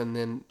cuff, and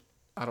then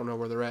I don't know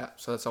where they're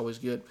at, so that's always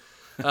good.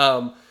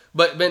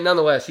 But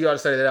nonetheless, you ought to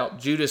study that out.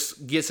 Judas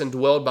gets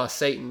indwelled by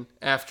Satan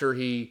after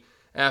the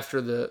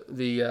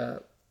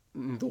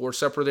Lord's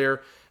Supper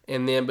there,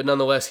 but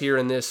nonetheless, here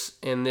in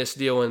this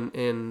deal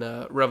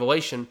in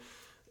Revelation,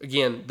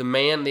 again, the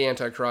man, the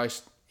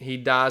Antichrist, he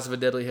dies of a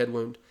deadly head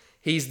wound.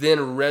 He's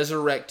then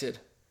resurrected.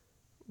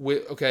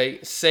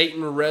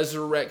 Satan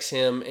resurrects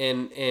him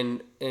and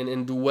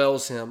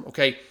indwells him.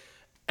 Okay,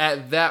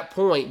 at that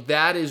point,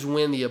 that is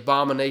when the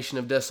abomination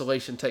of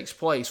desolation takes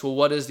place. Well,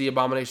 what is the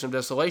abomination of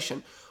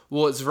desolation?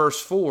 Well, it's verse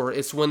 4.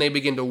 It's when they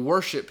begin to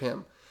worship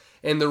him.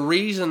 And the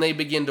reason they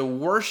begin to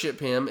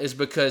worship him is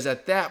because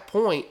at that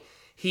point,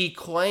 he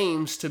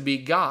claims to be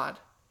God.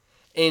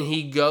 And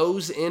he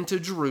goes into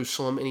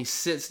Jerusalem and he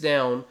sits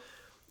down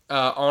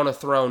on a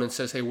throne and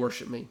says, hey,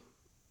 worship me.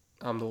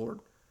 I'm the Lord.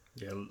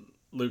 Yeah,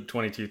 Luke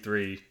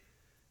 22:3.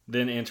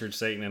 Then entered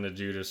Satan into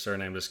Judas,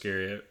 surnamed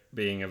Iscariot,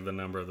 being of the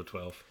number of the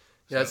 12.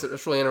 Yeah,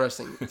 that's really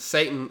interesting.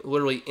 Satan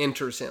literally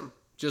enters him,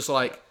 just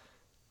like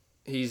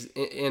he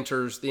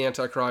enters the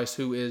Antichrist,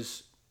 who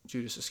is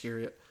Judas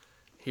Iscariot,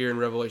 here in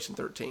Revelation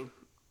 13.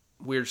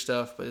 Weird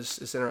stuff, but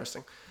it's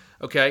interesting.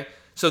 Okay,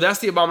 so that's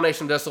the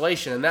abomination of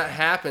desolation, and that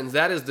happens.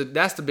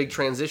 That's the big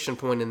transition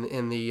point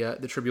in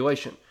the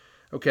tribulation.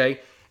 Okay,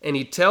 and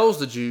he tells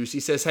the Jews, he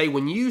says, "Hey,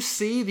 when you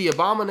see the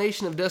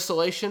abomination of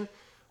desolation,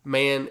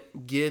 man,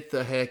 get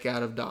the heck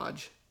out of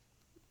Dodge."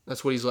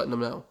 That's what he's letting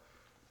them know.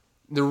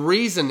 The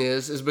reason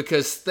is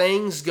because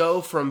things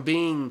go from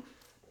being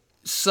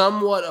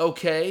somewhat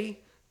okay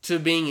to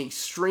being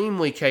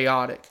extremely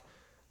chaotic.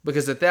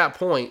 Because at that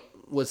point,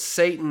 with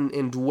Satan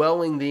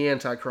indwelling the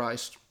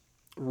Antichrist,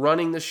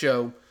 running the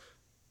show,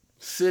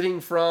 sitting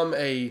from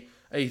a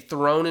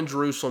throne in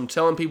Jerusalem,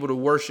 telling people to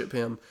worship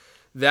him,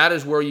 that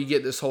is where you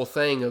get this whole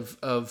thing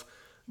of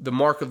the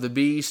mark of the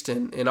beast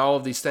and all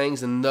of these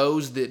things. And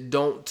those that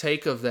don't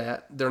take of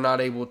that, they're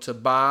not able to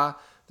buy,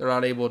 they're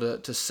not able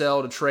to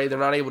sell, to trade, they're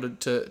not able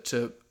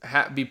to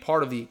be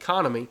part of the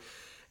economy.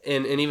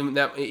 And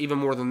even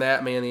more than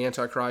that, man, the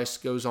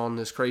Antichrist goes on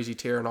this crazy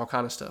tear and all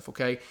kind of stuff,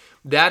 okay?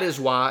 That is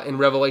why in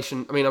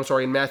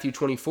in Matthew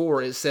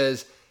 24, it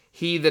says,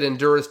 he that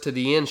endureth to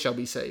the end shall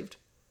be saved.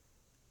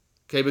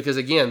 Okay, because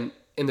again,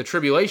 in the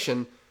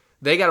tribulation,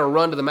 they got to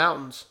run to the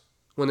mountains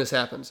when this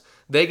happens.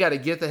 They got to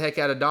get the heck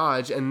out of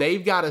Dodge, and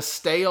they've got to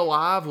stay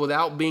alive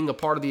without being a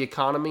part of the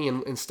economy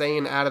and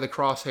staying out of the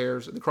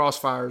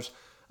crossfires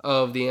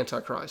of the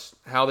Antichrist.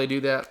 How they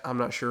do that, I'm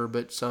not sure,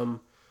 but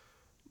some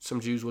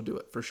Jews will do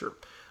it for sure.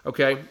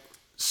 Okay,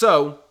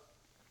 so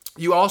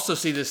you also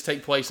see this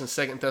take place in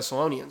 2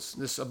 Thessalonians.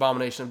 This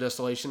abomination of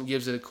desolation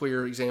gives it a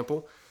clear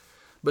example.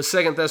 But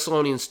 2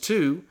 Thessalonians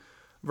 2,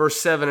 verse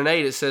 7 and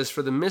 8, it says,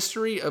 "For the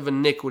mystery of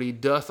iniquity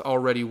doth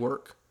already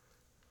work.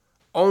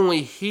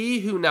 Only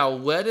he who now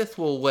letteth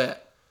will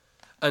let,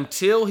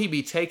 until he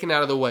be taken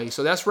out of the way."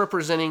 So that's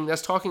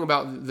talking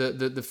about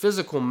the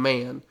physical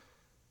man,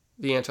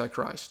 the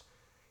Antichrist.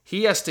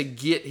 He has to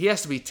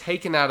be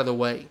taken out of the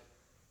way.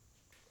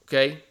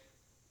 Okay?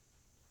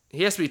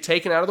 He has to be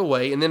taken out of the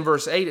way. And then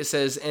verse 8 it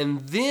says,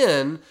 "And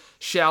then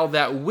shall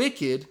that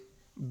wicked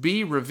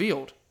be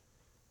revealed,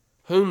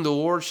 whom the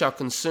Lord shall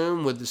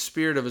consume with the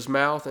spirit of his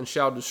mouth and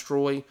shall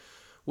destroy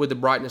with the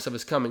brightness of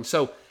his coming."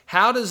 So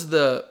how does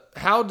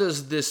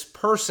this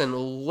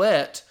person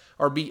let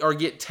or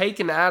get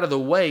taken out of the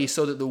way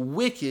so that the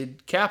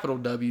wicked, capital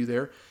W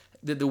there,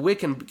 that the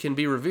wicked can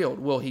be revealed?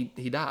 Well,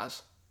 he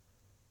dies.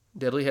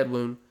 Deadly head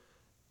wound.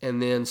 And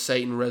then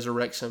Satan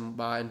resurrects him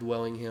by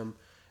indwelling him.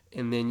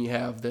 And then you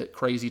have the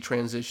crazy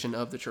transition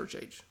of the church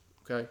age.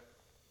 Okay?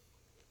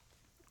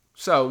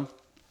 So,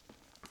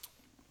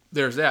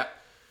 there's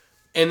that.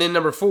 And then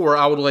number 4,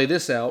 I would lay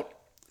this out,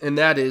 and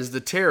that is the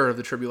terror of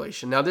the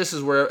tribulation. Now, this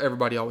is where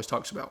everybody always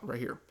talks about, right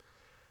here.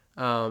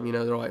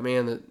 They're like,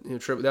 man,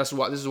 this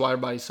is why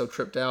everybody's so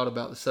tripped out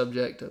about the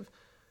subject of,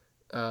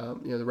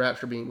 the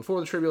rapture being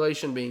before the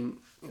tribulation, being,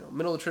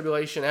 middle of the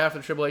tribulation, after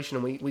the tribulation,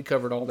 and we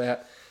covered all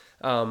that.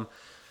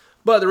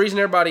 But the reason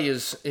everybody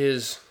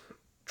is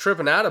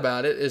tripping out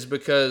about it is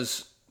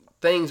because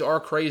things are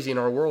crazy in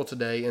our world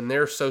today, and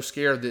they're so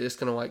scared that it's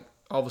going to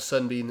all of a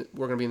sudden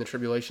we're going to be in the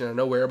tribulation out of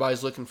nowhere.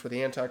 Everybody's looking for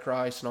the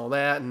Antichrist and all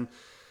that,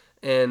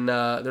 and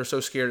they're so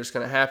scared it's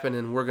going to happen,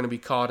 and we're going to be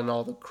caught in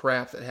all the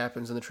crap that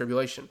happens in the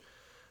tribulation.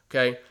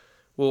 Okay?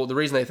 Well, the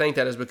reason they think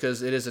that is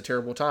because it is a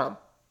terrible time.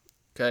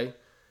 Okay?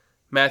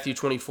 Matthew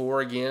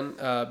 24 again.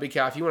 Big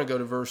Cal, if you want to go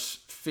to verse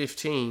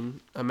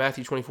 15,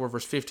 Matthew 24,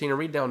 verse 15, and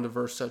read down to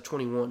verse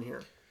 21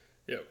 here.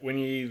 Yeah. "When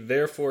ye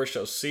therefore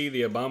shall see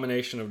the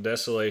abomination of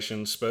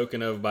desolation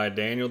spoken of by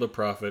Daniel the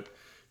prophet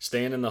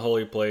stand in the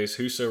holy place,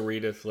 whoso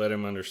readeth, let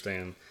him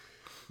understand.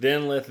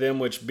 Then let them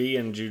which be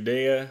in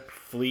Judea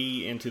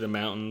flee into the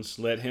mountains.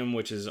 Let him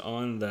which is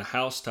on the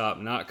housetop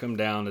not come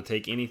down to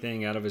take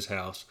anything out of his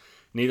house.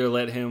 Neither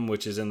let him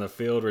which is in the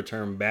field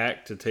return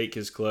back to take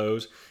his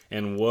clothes.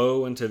 And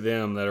woe unto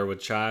them that are with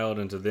child,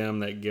 and to them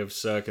that give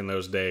suck in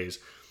those days.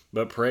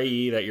 But pray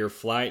ye that your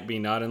flight be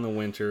not in the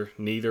winter,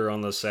 neither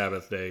on the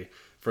Sabbath day.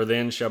 For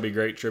then shall be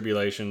great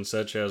tribulation,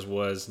 such as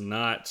was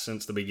not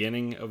since the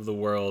beginning of the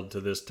world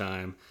to this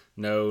time,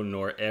 no,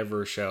 nor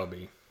ever shall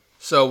be."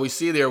 So we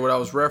see there what I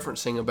was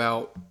referencing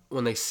about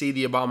when they see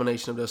the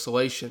abomination of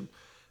desolation.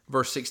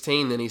 Verse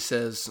 16, then he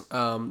says,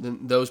 then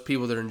those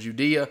people that are in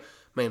Judea,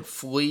 man,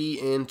 flee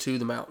into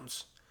the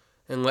mountains.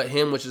 And let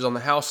him which is on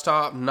the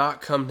housetop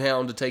not come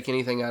down to take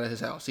anything out of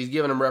his house. He's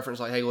giving them reference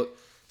like, hey, look,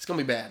 it's going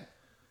to be bad.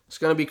 It's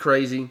going to be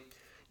crazy.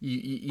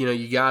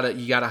 You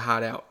gotta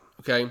hide out,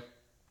 okay?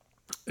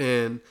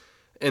 And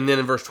then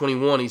in verse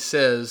 21, he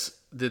says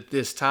that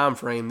this time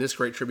frame, this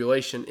great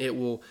tribulation,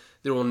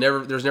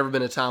 there's never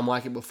been a time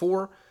like it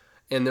before,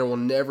 and there will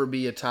never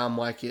be a time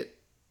like it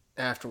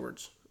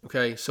afterwards.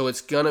 Okay, so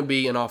it's gonna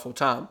be an awful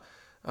time.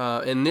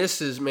 And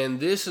this is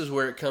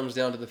where it comes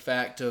down to the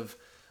fact of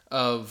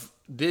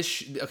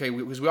this. Okay,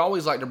 because we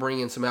always like to bring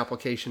in some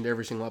application to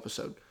every single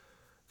episode.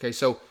 Okay,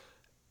 so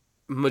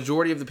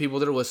majority of the people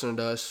that are listening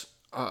to us,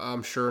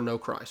 I'm sure, know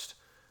Christ.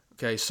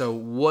 Okay, so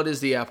what is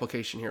the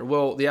application here?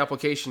 Well, the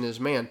application is,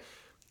 man,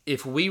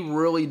 if we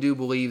really do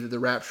believe that the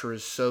rapture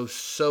is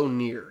so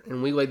near,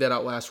 and we laid that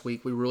out last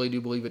week, we really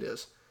do believe it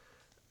is.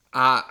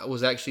 I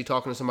was actually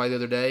talking to somebody the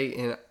other day,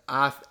 and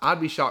I'd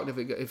be shocked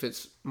if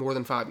it's more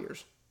than 5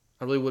 years.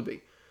 I really would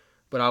be.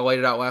 But I laid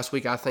it out last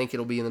week. I think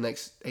it'll be in the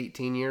next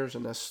 18 years,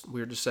 and that's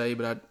weird to say,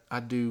 but I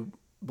do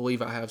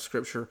believe I have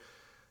scripture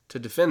to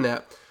defend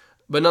that.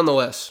 But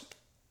nonetheless,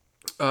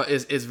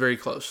 it's very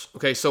close.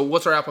 Okay, so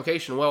what's our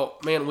application? Well,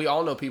 man, we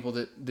all know people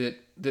that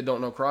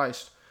don't know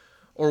Christ.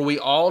 Or we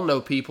all know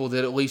people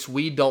that at least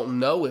we don't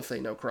know if they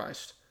know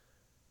Christ.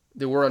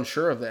 That we're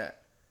unsure of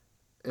that.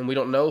 And we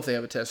don't know if they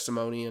have a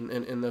testimony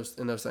in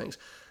those things.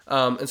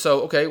 And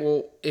so, okay,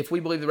 well, if we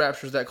believe the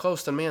rapture is that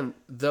close, then, man,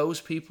 those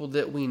people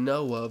that we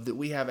know of, that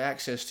we have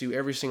access to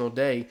every single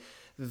day,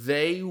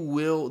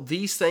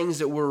 these things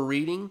that we're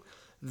reading,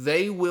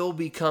 they will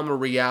become a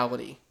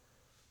reality.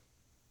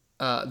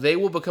 They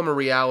will become a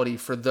reality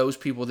for those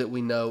people that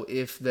we know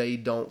if they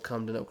don't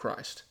come to know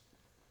Christ.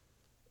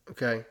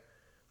 Okay?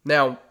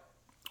 Now,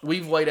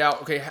 we've laid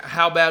out, okay,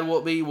 how bad will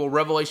it be? Well,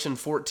 Revelation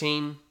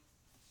 14,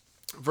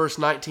 verse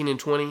 19 and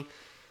 20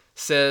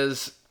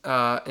 says,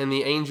 and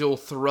the angel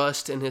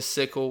thrust in his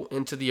sickle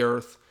into the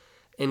earth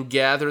and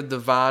gathered the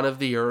vine of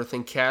the earth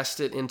and cast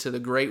it into the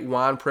great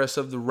winepress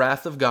of the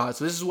wrath of God.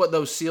 So this is what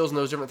those seals and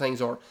those different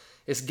things are.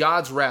 It's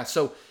God's wrath.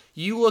 So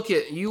you look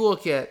at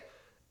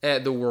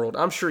the world.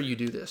 I'm sure you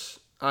do this.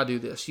 I do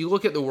this. You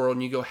look at the world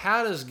and you go,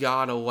 how does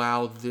God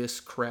allow this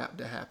crap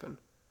to happen?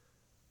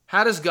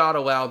 How does God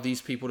allow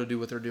these people to do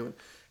what they're doing?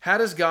 How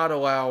does God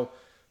allow,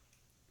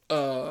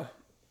 like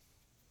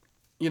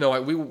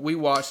we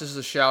watched, this is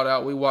a shout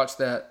out, we watched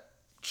that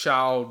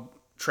child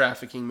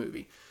trafficking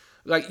movie.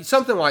 Like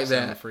something like that.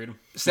 Sound of Freedom.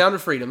 Sound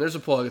of Freedom. There's a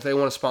plug. If they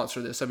want to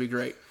sponsor this, that'd be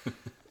great.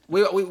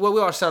 we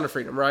watched Sound of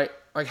Freedom, right?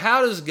 Like,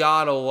 how does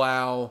God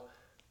allow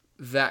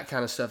that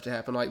kind of stuff to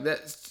happen? Like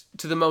that,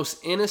 to the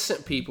most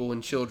innocent people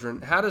and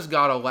children, how does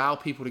God allow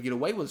people to get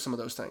away with some of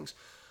those things?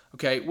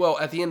 Okay, well,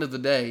 at the end of the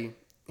day,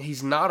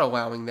 He's not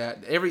allowing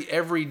that.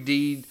 Every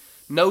deed,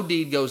 no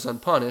deed goes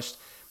unpunished,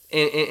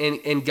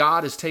 and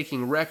God is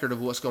taking record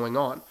of what's going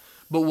on.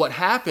 But what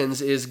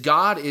happens is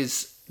God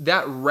is,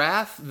 that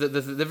wrath,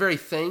 the very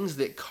things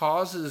that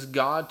causes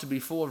God to be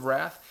full of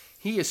wrath,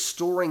 He is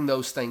storing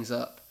those things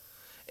up.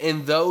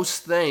 And those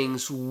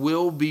things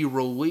will be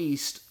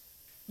released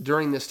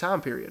during this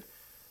time period.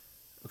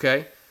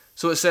 Okay?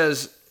 So it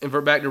says, and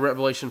back to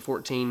Revelation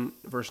 14,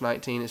 verse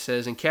 19, it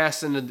says, and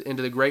cast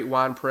into the great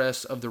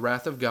winepress of the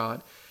wrath of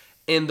God,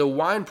 and the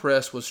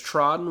winepress was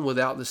trodden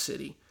without the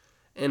city,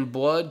 and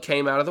blood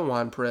came out of the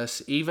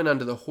winepress, even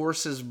unto the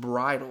horses'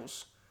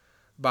 bridles,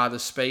 by the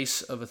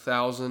space of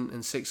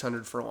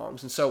 1,600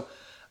 furlongs. And so,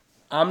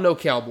 I'm no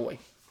cowboy.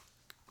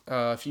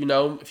 If you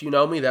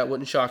know me, that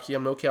wouldn't shock you.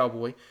 I'm no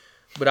cowboy,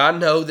 but I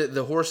know that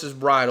the horse's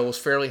bridle is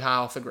fairly high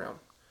off the ground.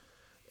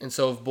 And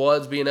so if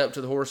blood's being up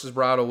to the horse's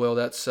bridle, well,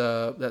 that's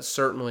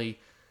certainly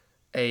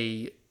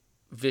a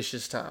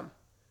vicious time.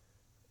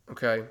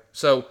 Okay,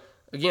 so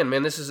again,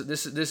 man, this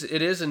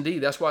it is indeed.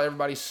 That's why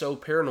everybody's so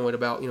paranoid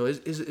about,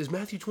 is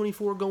Matthew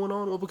 24 going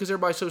on? Well, because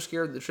everybody's so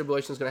scared that the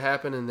tribulation is going to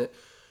happen and that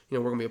we're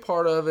going to be a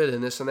part of it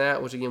and this and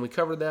that. Which again, we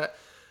covered that.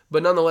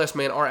 But nonetheless,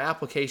 man, our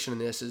application in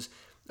this is,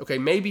 okay,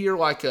 maybe you're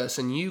like us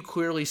and you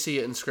clearly see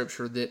it in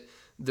Scripture that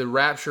the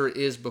rapture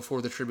is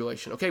before the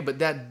tribulation. Okay, but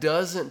that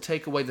doesn't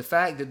take away the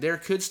fact that there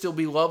could still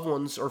be loved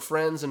ones or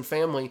friends and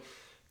family,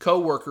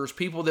 co-workers,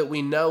 people that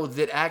we know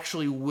that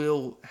actually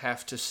will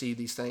have to see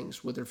these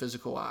things with their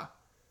physical eye.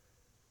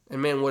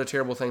 And man, what a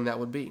terrible thing that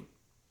would be.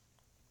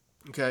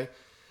 Okay?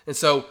 And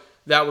so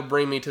that would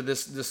bring me to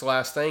this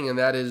last thing, and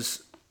that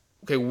is,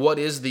 okay, what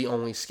is the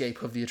only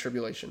escape of the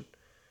tribulation?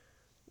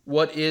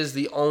 What is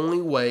the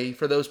only way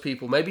for those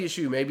people? Maybe it's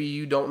you. Maybe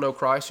you don't know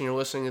Christ and you're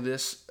listening to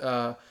this,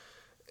 or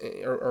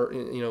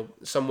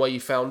some way you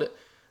found it.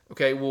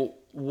 Okay, well,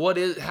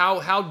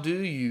 how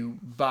do you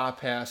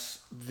bypass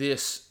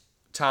this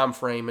time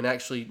frame and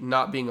actually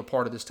not being a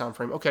part of this time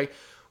frame? Okay,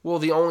 well,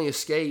 the only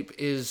escape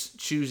is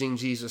choosing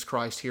Jesus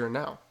Christ here and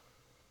now.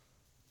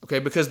 Okay,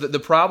 because the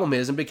problem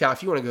is, and Big Cal,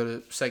 if you want to go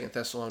to 2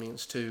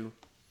 Thessalonians 2,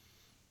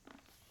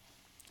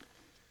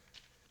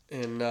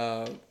 and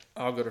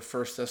I'll go to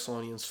 1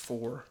 Thessalonians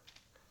 4.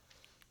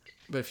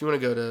 But if you want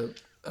to go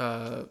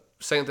to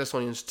 2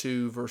 Thessalonians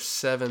 2, verse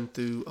 7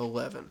 through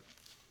 11.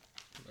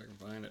 If I can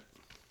find it.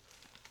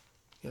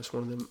 Yeah, it's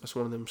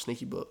one of them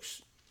sneaky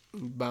books.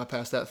 You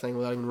bypass that thing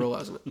without even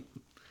realizing it.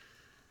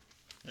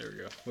 There we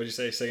go. What did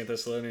you say? 2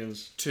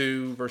 Thessalonians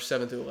 2, verse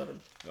 7 through 11.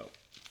 Oh.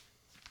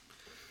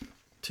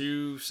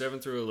 2, 7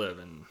 through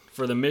 11.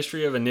 For the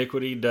mystery of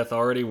iniquity doth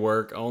already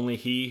work, only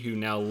he who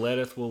now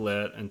letteth will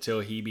let,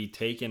 until he be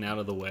taken out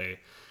of the way.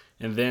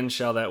 And then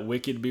shall that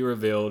wicked be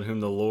revealed,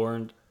 whom the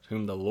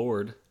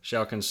Lord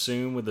shall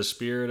consume with the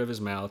spirit of his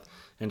mouth,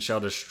 and shall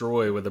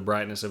destroy with the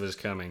brightness of his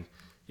coming,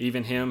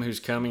 even him whose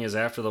coming is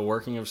after the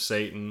working of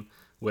Satan,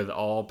 with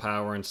all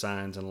power and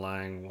signs and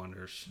lying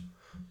wonders.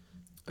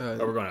 We're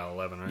going out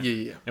 11, right?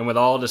 Yeah. And with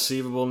all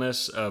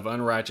deceivableness of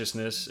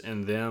unrighteousness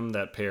in them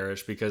that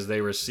perish, because they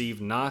receive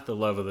not the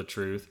love of the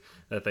truth,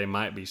 that they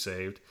might be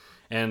saved.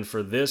 And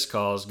for this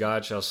cause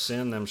God shall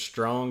send them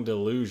strong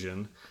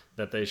delusion,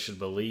 that they should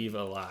believe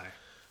a lie.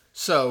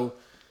 So,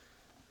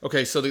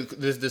 okay, so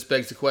this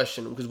begs the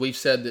question, because we've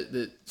said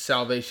that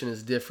salvation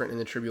is different in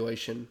the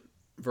tribulation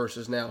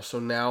versus now. So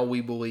now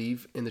we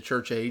believe in the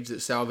church age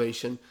that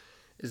salvation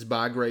is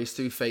by grace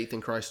through faith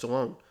in Christ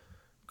alone.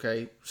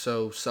 Okay,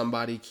 so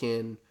somebody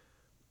can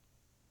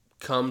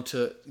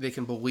they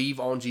can believe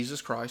on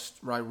Jesus Christ,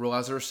 right?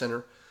 Realize they're a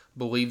sinner,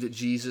 believe that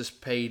Jesus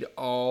paid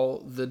all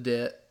the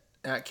debt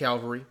at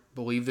Calvary,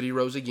 believe that he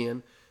rose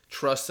again,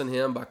 trust in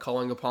him by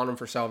calling upon him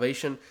for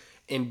salvation,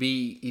 and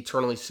be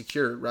eternally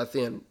secured right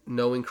then,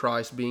 knowing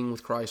Christ, being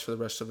with Christ for the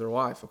rest of their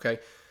life. Okay,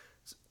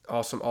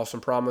 awesome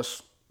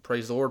promise.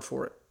 Praise the Lord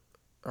for it.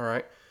 All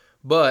right,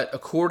 but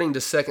according to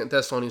 2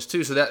 Thessalonians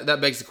 2, so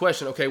that begs the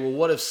question. Okay, well,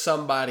 what if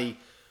somebody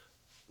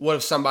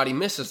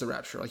misses the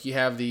rapture? Like you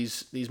have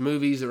these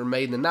movies that were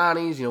made in the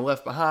 90s,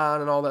 Left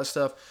Behind and all that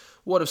stuff.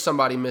 What if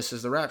somebody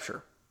misses the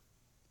rapture?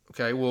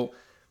 Okay, well,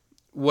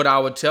 what I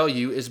would tell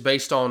you is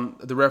based on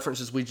the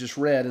references we just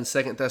read in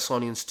 2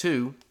 Thessalonians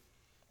 2,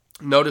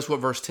 notice what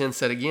verse 10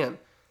 said again.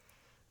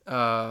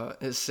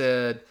 It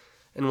said,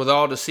 and with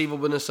all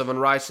deceivableness of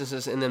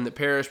unrighteousness in them that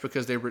perish,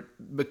 because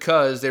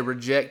they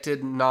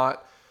rejected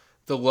not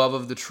the love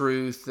of the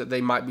truth, that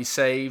they might be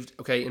saved.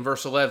 Okay, in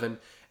verse 11,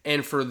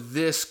 and for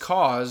this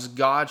cause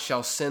God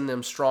shall send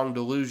them strong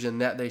delusion,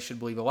 that they should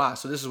believe a lie.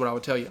 So this is what I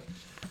would tell you.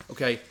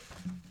 Okay,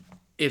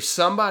 if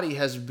somebody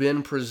has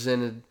been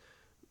presented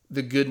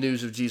the good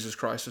news of Jesus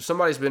Christ, if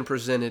somebody's been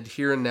presented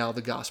here and now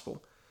the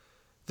gospel,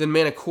 then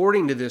man,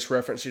 according to this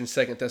reference in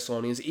 2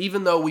 Thessalonians,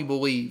 even though we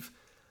believe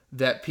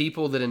that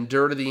people that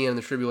endure to the end of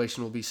the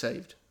tribulation will be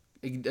saved,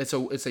 it's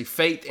a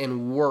faith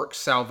and work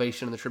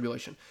salvation in the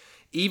tribulation.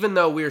 Even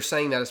though we are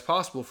saying that is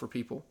possible for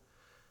people,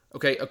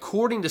 okay,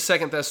 according to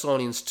 2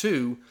 Thessalonians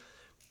 2,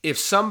 if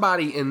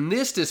somebody in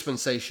this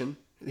dispensation,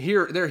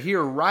 they're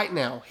here right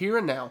now, here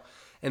and now,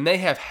 and they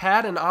have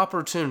had an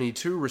opportunity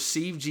to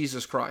receive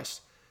Jesus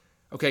Christ,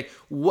 okay,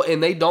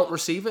 and they don't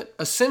receive it,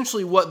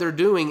 essentially what they're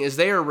doing is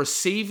they are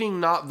receiving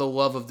not the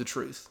love of the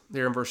truth,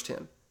 there in verse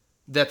 10,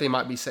 that they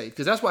might be saved.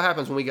 Because that's what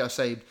happens when we got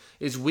saved,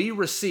 is we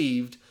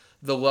received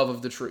the love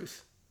of the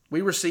truth.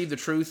 We received the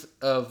truth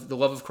of the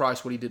love of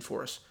Christ, what he did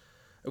for us.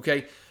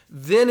 Okay,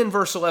 then in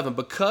verse 11,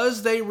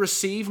 because they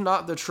receive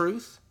not the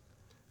truth,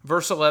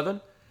 verse 11,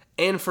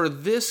 and for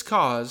this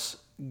cause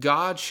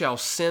God shall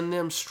send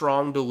them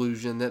strong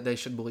delusion, that they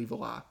should believe a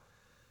lie.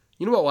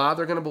 You know what lie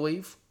they're going to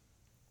believe?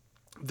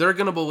 They're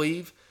going to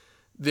believe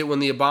that when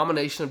the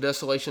abomination of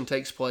desolation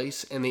takes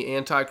place and the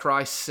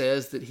Antichrist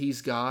says that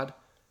he's God,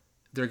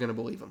 they're going to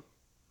believe him.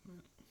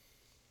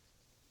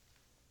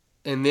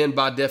 And then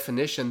by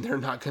definition, they're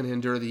not going to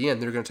endure the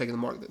end. They're going to take the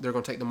mark. They're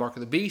going to take the mark of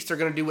the beast. They're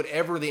going to do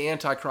whatever the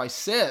Antichrist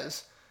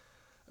says.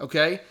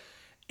 Okay?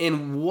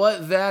 And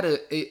what that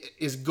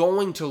is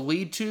going to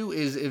lead to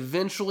is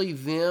eventually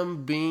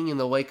them being in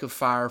the lake of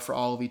fire for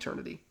all of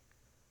eternity.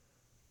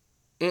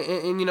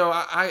 And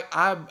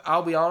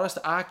I'll be honest,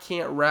 I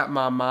can't wrap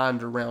my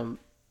mind around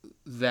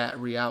that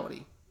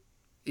reality,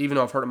 even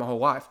though I've heard it my whole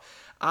life.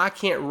 I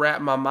can't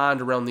wrap my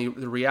mind around the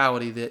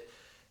reality that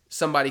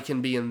somebody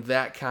can be in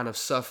that kind of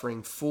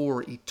suffering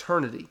for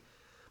eternity.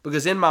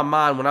 Because in my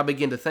mind, when I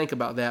begin to think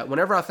about that,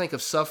 whenever I think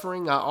of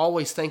suffering, I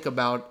always think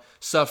about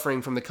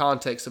suffering from the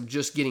context of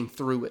just getting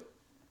through it,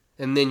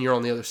 and then you're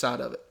on the other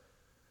side of it.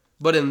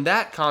 But in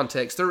that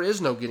context, there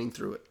is no getting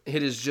through it.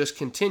 It is just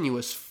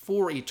continuous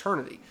for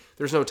eternity.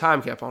 There's no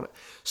time cap on it.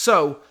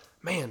 So,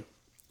 man,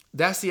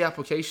 that's the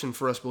application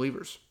for us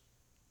believers.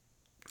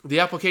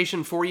 The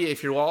application for you,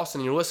 if you're lost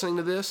and you're listening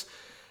to this,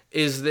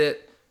 is that,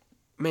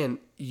 man,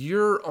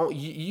 you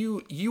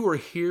are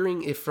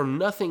hearing, if from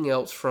nothing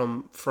else,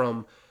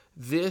 from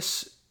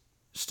this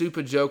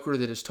stupid joker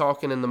that is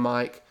talking in the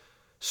mic,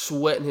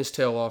 sweating his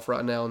tail off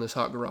right now in this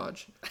hot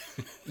garage.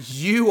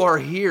 You are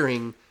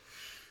hearing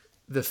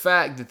the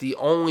fact that the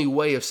only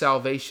way of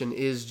salvation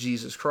is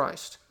Jesus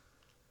Christ.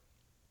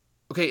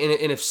 Okay,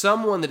 and if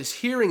someone that is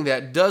hearing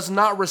that does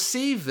not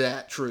receive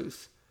that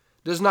truth,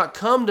 does not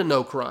come to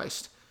know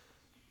Christ,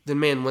 then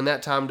man, when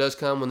that time does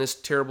come, when this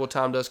terrible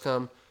time does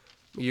come,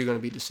 you're going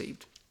to be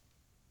deceived.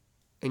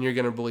 And you're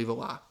going to believe a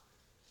lie.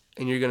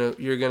 And you're going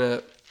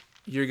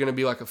to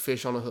be like a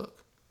fish on a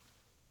hook.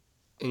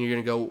 And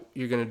you're going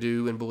to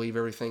do and believe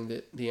everything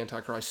that the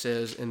Antichrist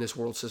says and this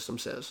world system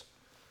says.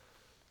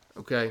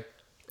 Okay?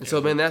 And so,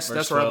 man, that's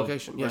our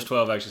application. Verse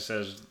 12 actually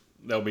says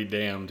they'll be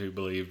damned who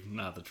believe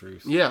not the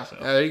truth. Yeah, so.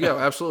 There you go.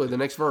 Absolutely. The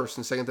next verse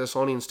in 2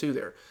 Thessalonians 2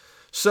 there.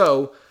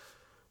 So,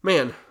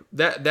 man,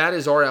 that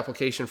is our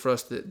application for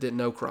us that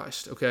know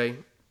Christ, okay?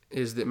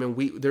 Is that, man,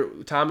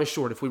 time is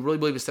short. If we really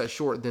believe it's that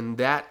short, then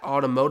that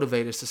ought to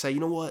motivate us to say, you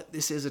know what?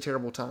 This is a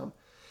terrible time.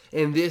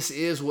 And this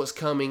is what's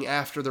coming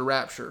after the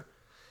rapture.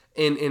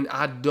 And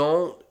I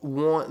don't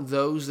want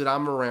those that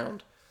I'm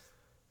around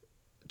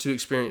to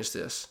experience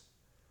this.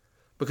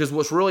 Because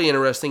what's really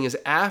interesting is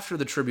after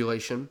the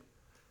tribulation,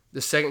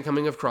 the second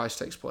coming of Christ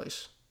takes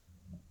place.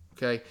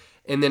 Okay?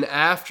 And then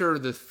after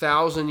the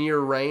 1,000-year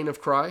reign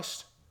of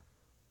Christ,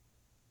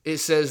 it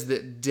says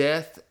that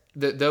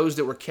that those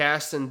that were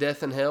cast in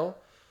death and hell,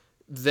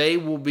 they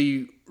will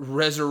be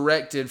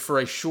resurrected for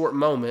a short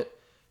moment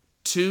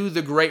to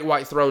the great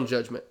white throne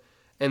judgment,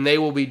 and they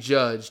will be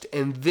judged,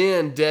 and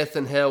then death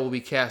and hell will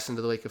be cast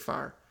into the lake of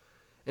fire.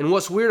 And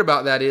what's weird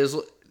about that is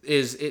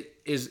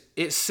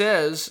it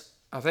says,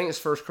 I think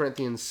it's 1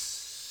 Corinthians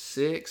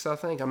 6, I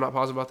think. I'm not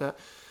positive about that.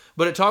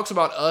 But it talks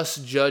about us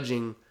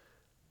judging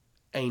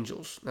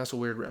angels. That's a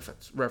weird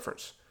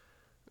reference.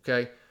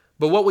 Okay?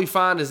 But what we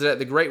find is that at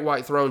the great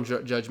white throne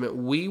judgment,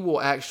 we will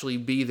actually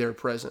be there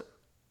present.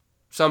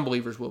 Some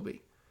believers will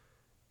be.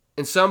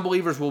 And some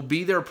believers will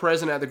be there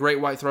present at the great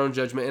white throne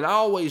judgment. And I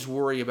always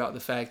worry about the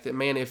fact that,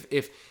 man,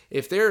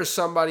 if there is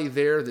somebody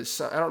there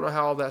I don't know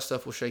how all that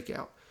stuff will shake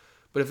out.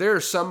 But if there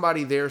is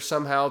somebody there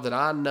somehow that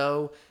I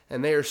know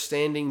and they are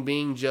standing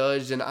being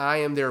judged and I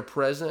am there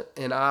present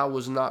and I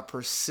was not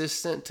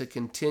persistent to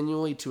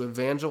continually to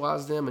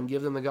evangelize them and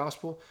give them the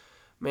gospel,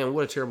 man,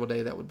 what a terrible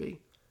day that would be.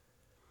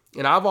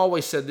 And I've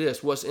always said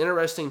this, what's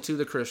interesting to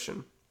the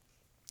Christian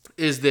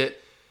is that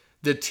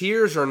the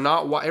tears are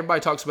not, everybody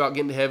talks about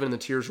getting to heaven and the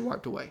tears are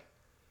wiped away.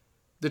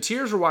 The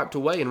tears are wiped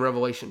away in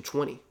Revelation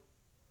 20,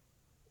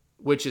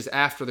 which is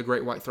after the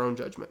great white throne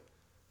judgment.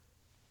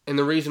 And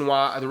the reason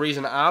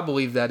I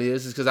believe that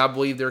is because I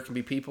believe there can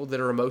be people that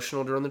are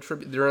emotional during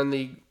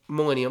the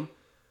millennium,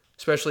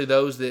 especially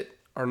those that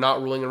are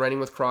not ruling and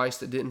reigning with Christ,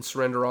 that didn't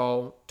surrender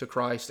all to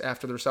Christ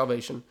after their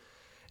salvation.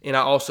 And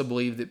I also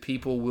believe that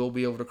people will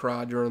be able to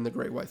cry during the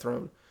great white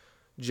throne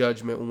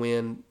judgment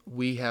when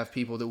we have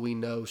people that we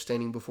know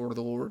standing before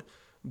the Lord,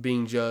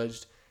 being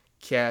judged,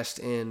 cast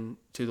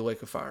into the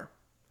lake of fire.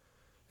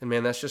 And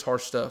man, that's just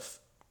harsh stuff.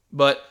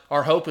 But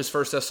our hope is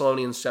 1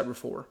 Thessalonians chapter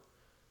 4,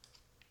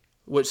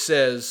 which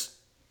says,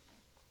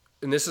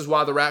 and this is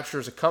why the rapture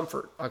is a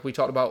comfort, like we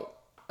talked about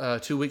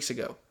 2 weeks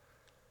ago.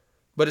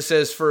 But it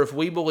says, for if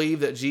we believe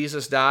that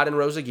Jesus died and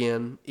rose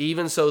again,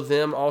 even so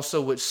them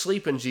also which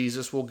sleep in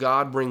Jesus will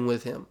God bring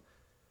with him.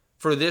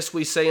 For this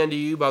we say unto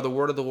you by the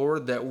word of the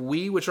Lord, that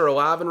we which are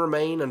alive and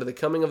remain unto the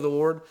coming of the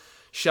Lord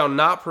shall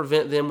not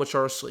prevent them which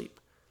are asleep.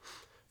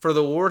 For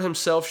the Lord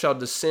himself shall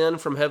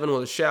descend from heaven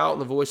with a shout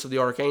and the voice of the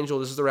archangel,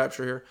 this is the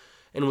rapture here,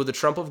 and with the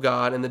trump of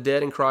God, and the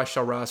dead in Christ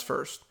shall rise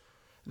first.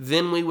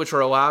 Then we which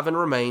are alive and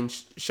remain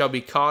shall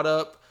be caught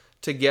up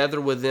together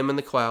with them in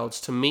the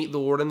clouds to meet the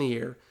Lord in the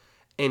air,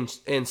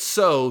 and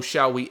so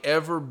shall we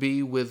ever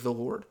be with the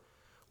Lord.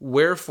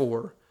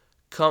 Wherefore,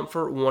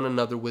 comfort one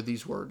another with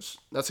these words.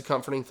 That's a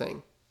comforting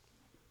thing.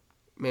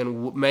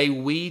 Man, may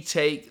we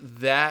take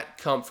that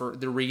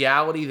comfort, the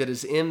reality that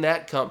is in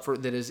that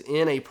comfort, that is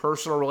in a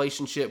personal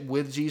relationship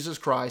with Jesus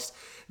Christ,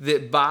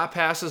 that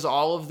bypasses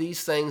all of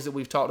these things that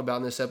we've talked about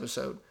in this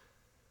episode.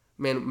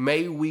 Man,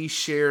 may we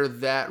share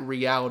that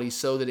reality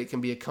so that it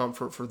can be a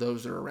comfort for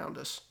those that are around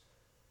us.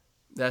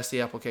 That's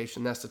the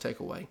application. That's the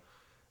takeaway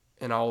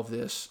in all of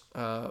this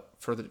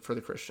for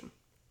the Christian.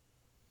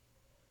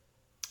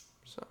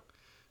 So,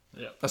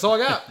 yeah, that's all I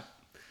got.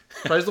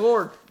 Praise the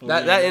Lord.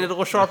 That ended a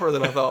little sharper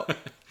than I thought.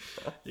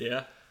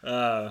 Yeah.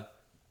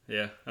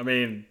 Yeah. I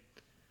mean,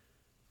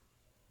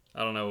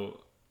 I don't know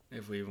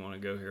if we even want to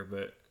go here,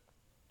 but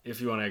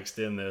if you want to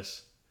extend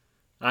this,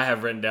 I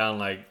have written down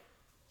like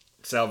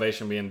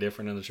salvation being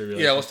different in the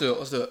tribulation. Yeah, let's do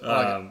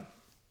it.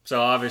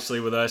 So obviously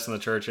with us in the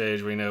church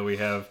age, we know we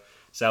have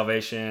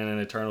salvation and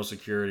eternal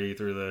security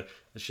through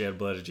the shed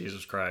blood of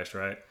Jesus Christ,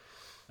 right?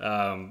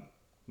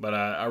 But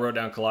I wrote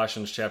down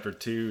Colossians chapter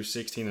 2,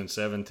 16 and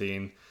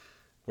 17,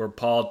 where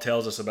Paul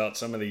tells us about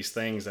some of these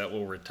things that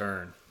will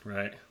return,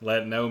 right?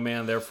 Let no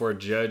man therefore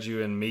judge you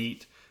in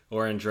meat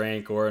or in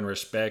drink or in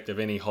respect of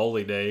any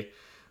holy day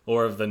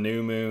or of the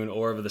new moon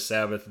or of the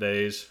Sabbath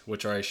days,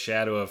 which are a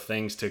shadow of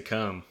things to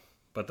come,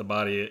 but the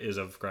body is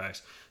of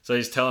Christ. So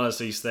he's telling us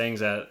these things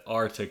that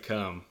are to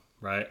come,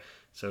 right?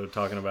 So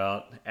talking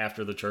about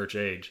after the church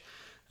age.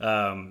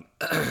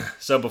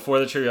 So before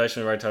the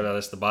tribulation, we've already talked about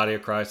this, the body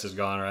of Christ is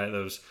gone, right?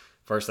 Those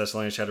 1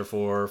 Thessalonians chapter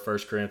 4, 1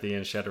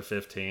 Corinthians chapter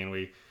 15,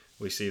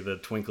 we see the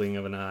twinkling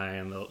of an eye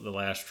and the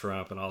last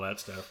trump and all that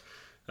stuff.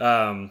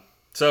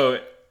 So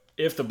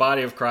if the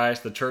body of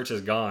Christ, the church,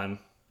 is gone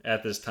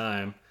at this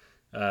time,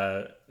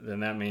 then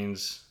that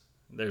means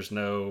there's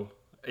no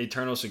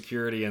eternal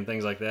security and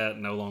things like that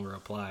no longer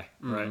apply,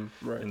 right?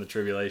 Right. In the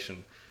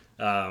tribulation.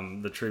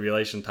 The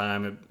tribulation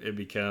time, it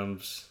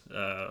becomes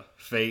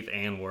faith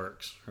and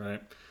works,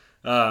 right?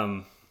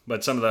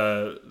 But some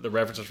of the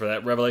references for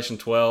that, Revelation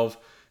 12,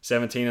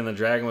 17, and the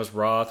dragon was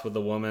wroth with the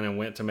woman and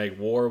went to make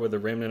war with the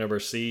remnant of her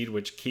seed,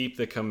 which keep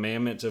the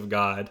commandments of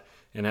God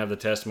and have the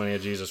testimony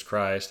of Jesus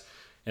Christ.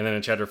 And then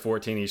in chapter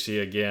 14, you see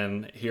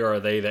again, here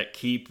are they that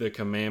keep the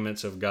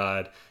commandments of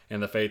God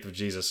and the faith of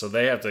Jesus. So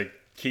they have to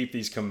keep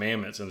these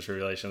commandments in the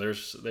tribulation.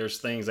 There's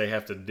things they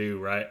have to do,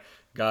 right?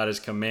 God is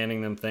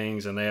commanding them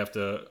things, and they have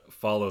to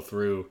follow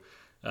through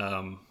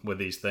with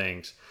these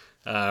things.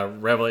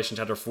 Revelation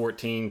chapter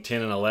 14,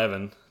 10 and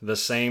 11. The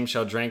same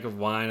shall drink of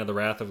wine of the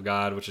wrath of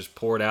God, which is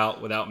poured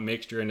out without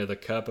mixture into the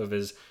cup of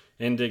his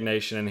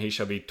indignation, and he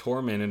shall be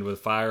tormented with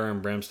fire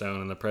and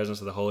brimstone in the presence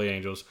of the holy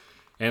angels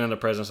and in the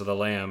presence of the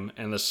Lamb.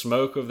 And the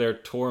smoke of their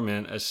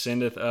torment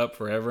ascendeth up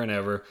forever and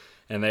ever,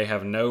 and they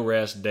have no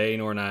rest day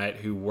nor night,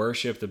 who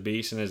worship the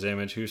beast in his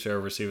image,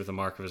 whosoever receiveth the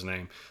mark of his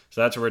name.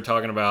 So that's what we're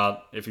talking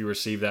about if you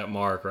receive that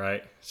mark,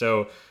 right?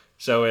 So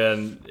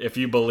if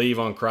you believe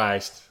on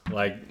Christ,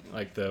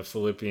 like the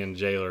Philippian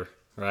jailer,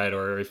 right?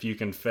 Or if you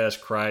confess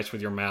Christ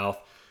with your mouth,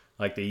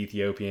 like the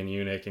Ethiopian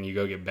eunuch, and you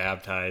go get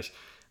baptized,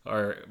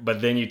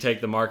 but then you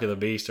take the mark of the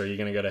beast, are you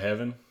going to go to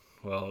heaven?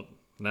 Well,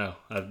 no,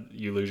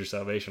 you lose your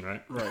salvation,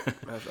 right? Right,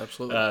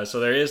 absolutely. So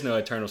there is no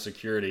eternal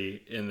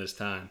security in this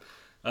time.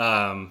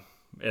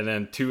 And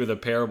then two of the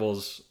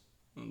parables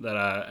that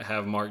I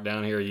have marked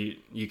down here,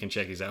 you can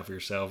check these out for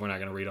yourself. We're not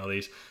going to read all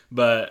these.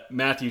 But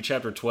Matthew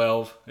chapter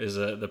 12 is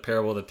the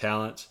parable of the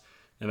talents,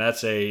 and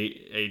that's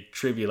a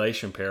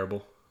tribulation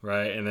parable,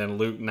 right? And then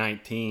Luke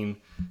 19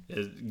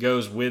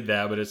 goes with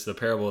that, but it's the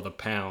parable of the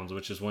pounds,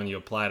 which is one you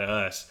apply to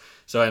us.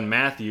 So in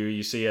Matthew,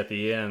 you see at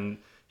the end,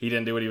 he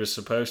didn't do what he was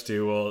supposed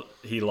to. Well,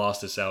 he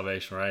lost his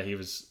salvation, right? He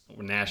was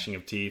gnashing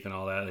of teeth and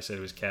all that. They said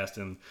he was cast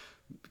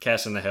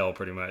into hell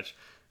pretty much.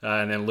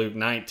 And then Luke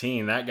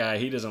 19, that guy,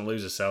 he doesn't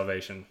lose his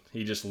salvation.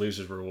 He just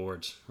loses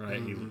rewards,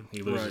 right? Mm-hmm.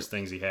 He loses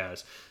things he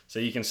has. So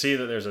you can see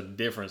that there's a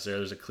difference there.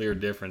 There's a clear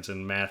difference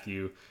in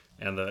Matthew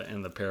and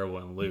the parable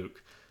in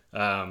Luke.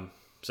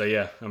 So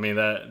yeah, I mean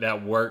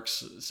that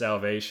works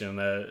salvation.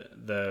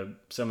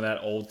 Some of that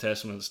Old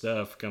Testament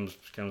stuff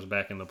comes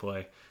back into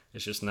play.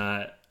 It's just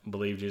not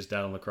believe Jesus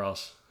died on the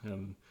cross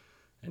and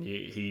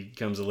he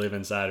comes to live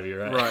inside of you,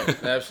 right?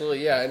 Right,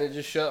 absolutely, yeah. And it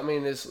just shows. I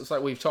mean, it's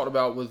like we've talked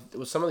about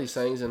with some of these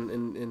things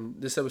in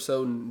this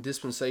episode and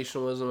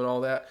dispensationalism and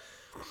all that.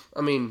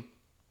 I mean,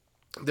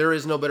 there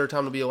is no better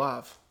time to be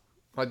alive.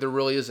 Like there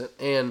really isn't,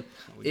 and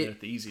we get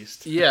it the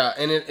easiest. Yeah,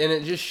 and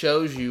it just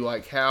shows you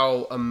like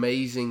how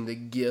amazing the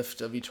gift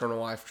of eternal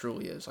life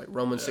truly is. Like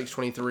Romans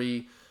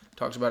 6:23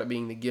 talks about it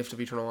being the gift of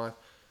eternal life.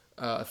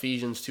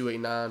 Ephesians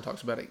 2:8-9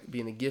 talks about it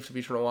being the gift of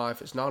eternal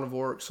life. It's not of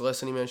works,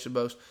 lest any man should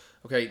boast.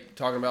 Okay,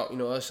 talking about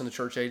us in the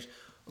church age.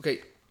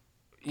 Okay,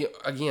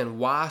 again,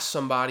 why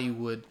somebody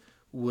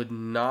would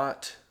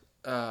not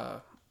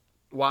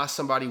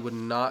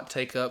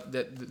take up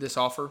this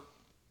offer?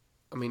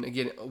 I mean,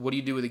 again, what do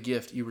you do with a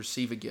gift? You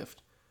receive a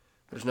gift.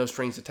 There's no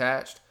strings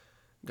attached.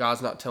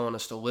 God's not telling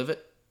us to live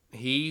it.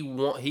 He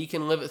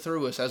can live it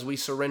through us as we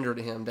surrender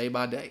to Him day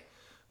by day.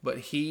 But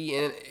He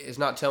is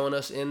not telling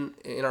us in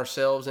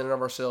ourselves, in and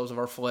of ourselves, of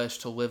our flesh,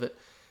 to live it.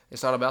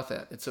 It's not about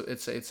that.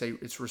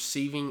 It's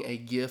receiving a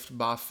gift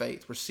by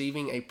faith,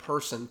 receiving the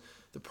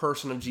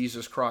person of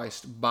Jesus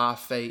Christ by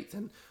faith,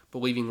 and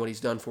believing what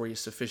He's done for you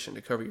is sufficient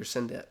to cover your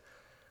sin debt.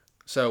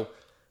 So,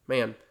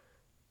 man,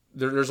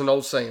 there's an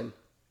old saying.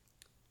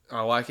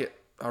 I like it.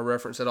 I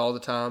reference it all the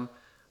time.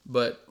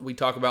 But we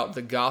talk about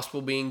the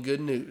gospel being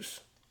good news.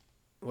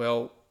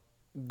 Well,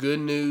 good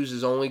news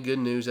is only good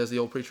news, as the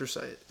old preacher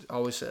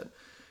always said.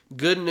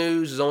 Good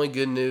news is only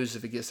good news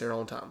if it gets there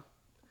on time.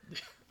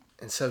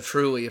 And so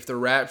truly, if the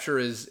rapture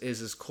is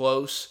as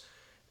close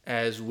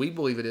as we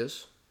believe it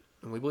is,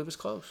 and we believe it's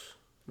close,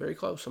 very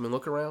close. I mean,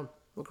 look around.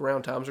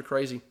 Times are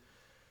crazy.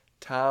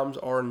 Times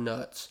are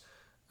nuts.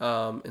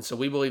 And so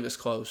we believe it's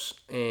close.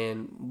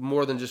 And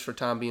more than just for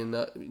times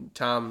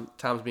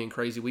being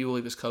crazy, we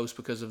believe it's close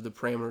because of the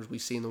parameters we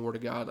see in the Word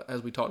of God,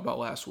 as we talked about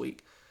last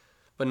week.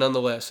 But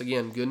nonetheless,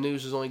 again, good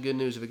news is only good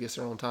news if it gets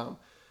there on time.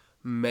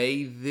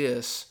 May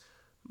this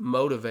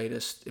motivate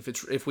us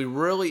if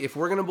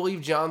we're going to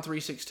believe John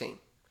 3:16,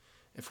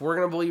 if we're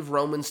going to believe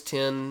Romans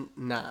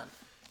 10:9,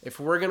 if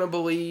we're going to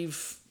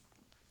believe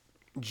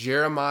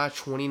Jeremiah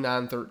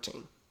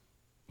 29:13,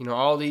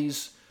 all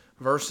these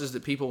verses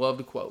that people love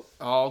to quote,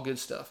 all good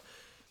stuff.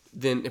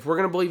 Then if we're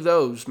going to believe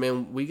those,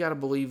 man, we got to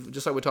believe,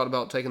 just like we talked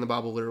about taking the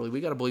Bible literally,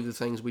 we got to believe the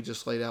things we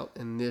just laid out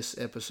in this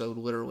episode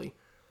literally,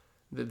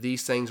 that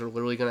these things are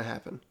literally going to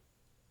happen,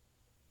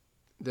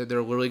 that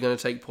they're literally going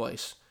to take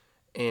place.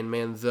 And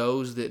man,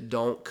 those that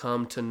don't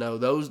come to know,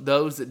 those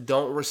that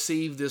don't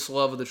receive this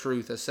love of the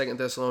truth, as 2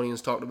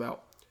 Thessalonians talked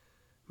about,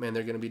 man,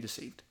 they're going to be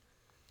deceived.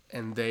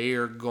 And they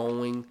are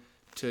going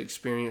to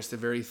experience the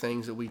very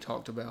things that we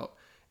talked about.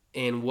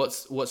 And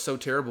what's so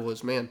terrible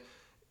is, man,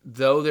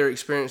 though they're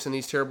experiencing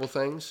these terrible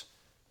things,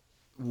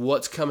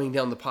 what's coming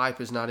down the pipe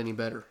is not any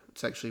better.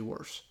 It's actually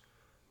worse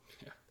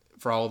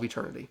for all of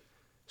eternity.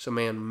 So,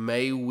 man,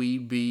 may we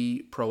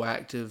be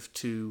proactive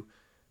to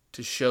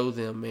show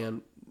them,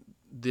 man,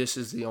 this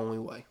is the only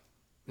way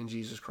in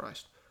Jesus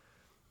Christ.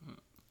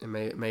 And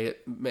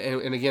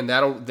and again,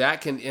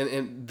 that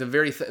can the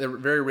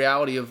very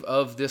reality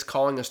of this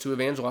calling us to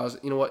evangelize.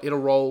 You know what? It'll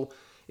roll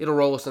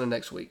us into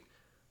next week,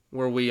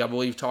 where I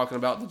believe, talking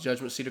about the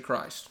judgment seat of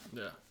Christ.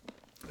 Yeah.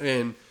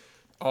 And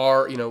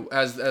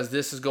as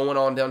this is going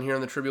on down here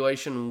in the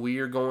tribulation, we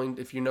are going,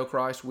 if you know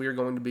Christ, we are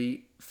going to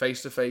be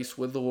face to face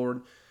with the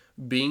Lord,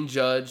 being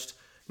judged,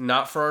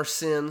 not for our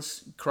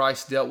sins.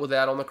 Christ dealt with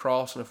that on the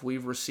cross, and if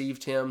we've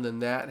received him, then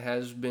that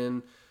has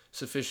been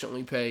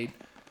sufficiently paid.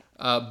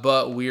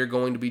 But we are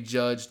going to be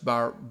judged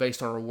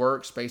based on our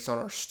works, based on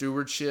our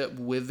stewardship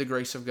with the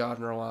grace of God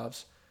in our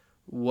lives.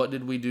 What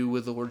did we do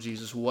with the Lord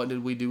Jesus? What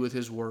did we do with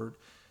his word?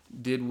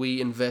 Did we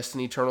invest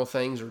in eternal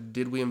things, or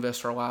did we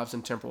invest our lives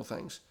in temporal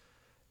things?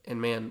 And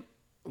man,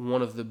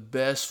 one of the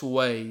best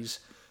ways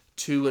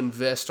to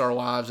invest our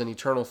lives in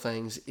eternal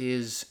things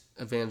is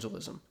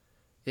evangelism.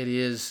 It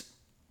is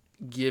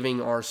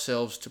giving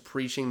ourselves to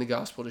preaching the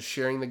gospel, to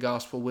sharing the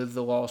gospel with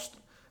the lost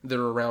that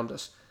are around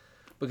us.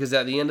 Because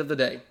at the end of the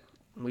day,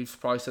 we've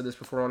probably said this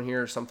before on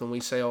here, something we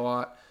say a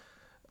lot,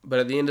 but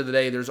at the end of the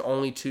day, there's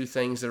only two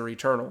things that are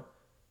eternal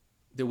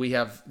that we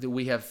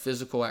have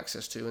physical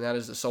access to, and that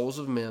is the souls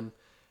of men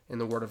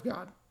and the Word of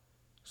God.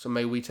 So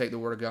may we take the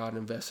Word of God and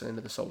invest it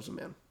into the souls of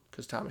men,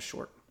 because time is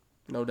short.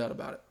 No doubt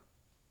about it.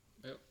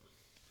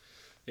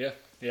 Yep.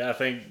 Yeah, I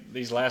think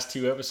these last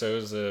two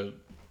episodes,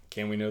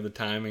 can we know the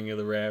timing of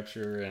the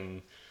rapture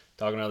and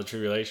talking about the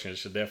tribulation, it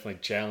should definitely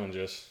challenge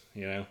us,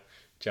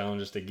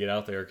 challenge us to get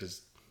out there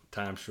because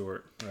time's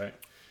short, right?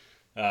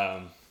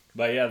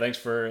 But yeah, thanks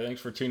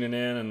for tuning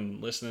in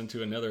and listening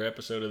to another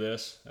episode of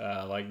this.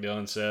 Like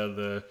Dylan said,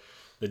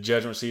 the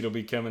judgment seat will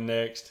be coming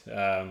next,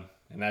 and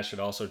that should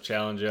also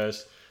challenge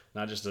us,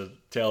 not just to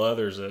tell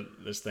others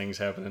that this thing's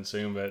happening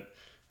soon, but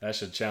that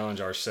should challenge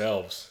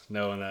ourselves,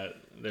 knowing that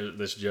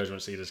this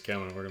judgment seat is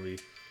coming. We're going to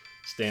be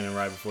standing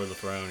right before the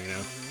throne,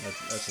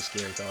 That's a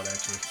scary thought,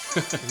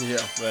 actually.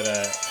 Yeah. But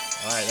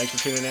all right, thanks for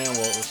tuning in.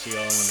 We'll see you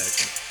all on the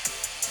next one.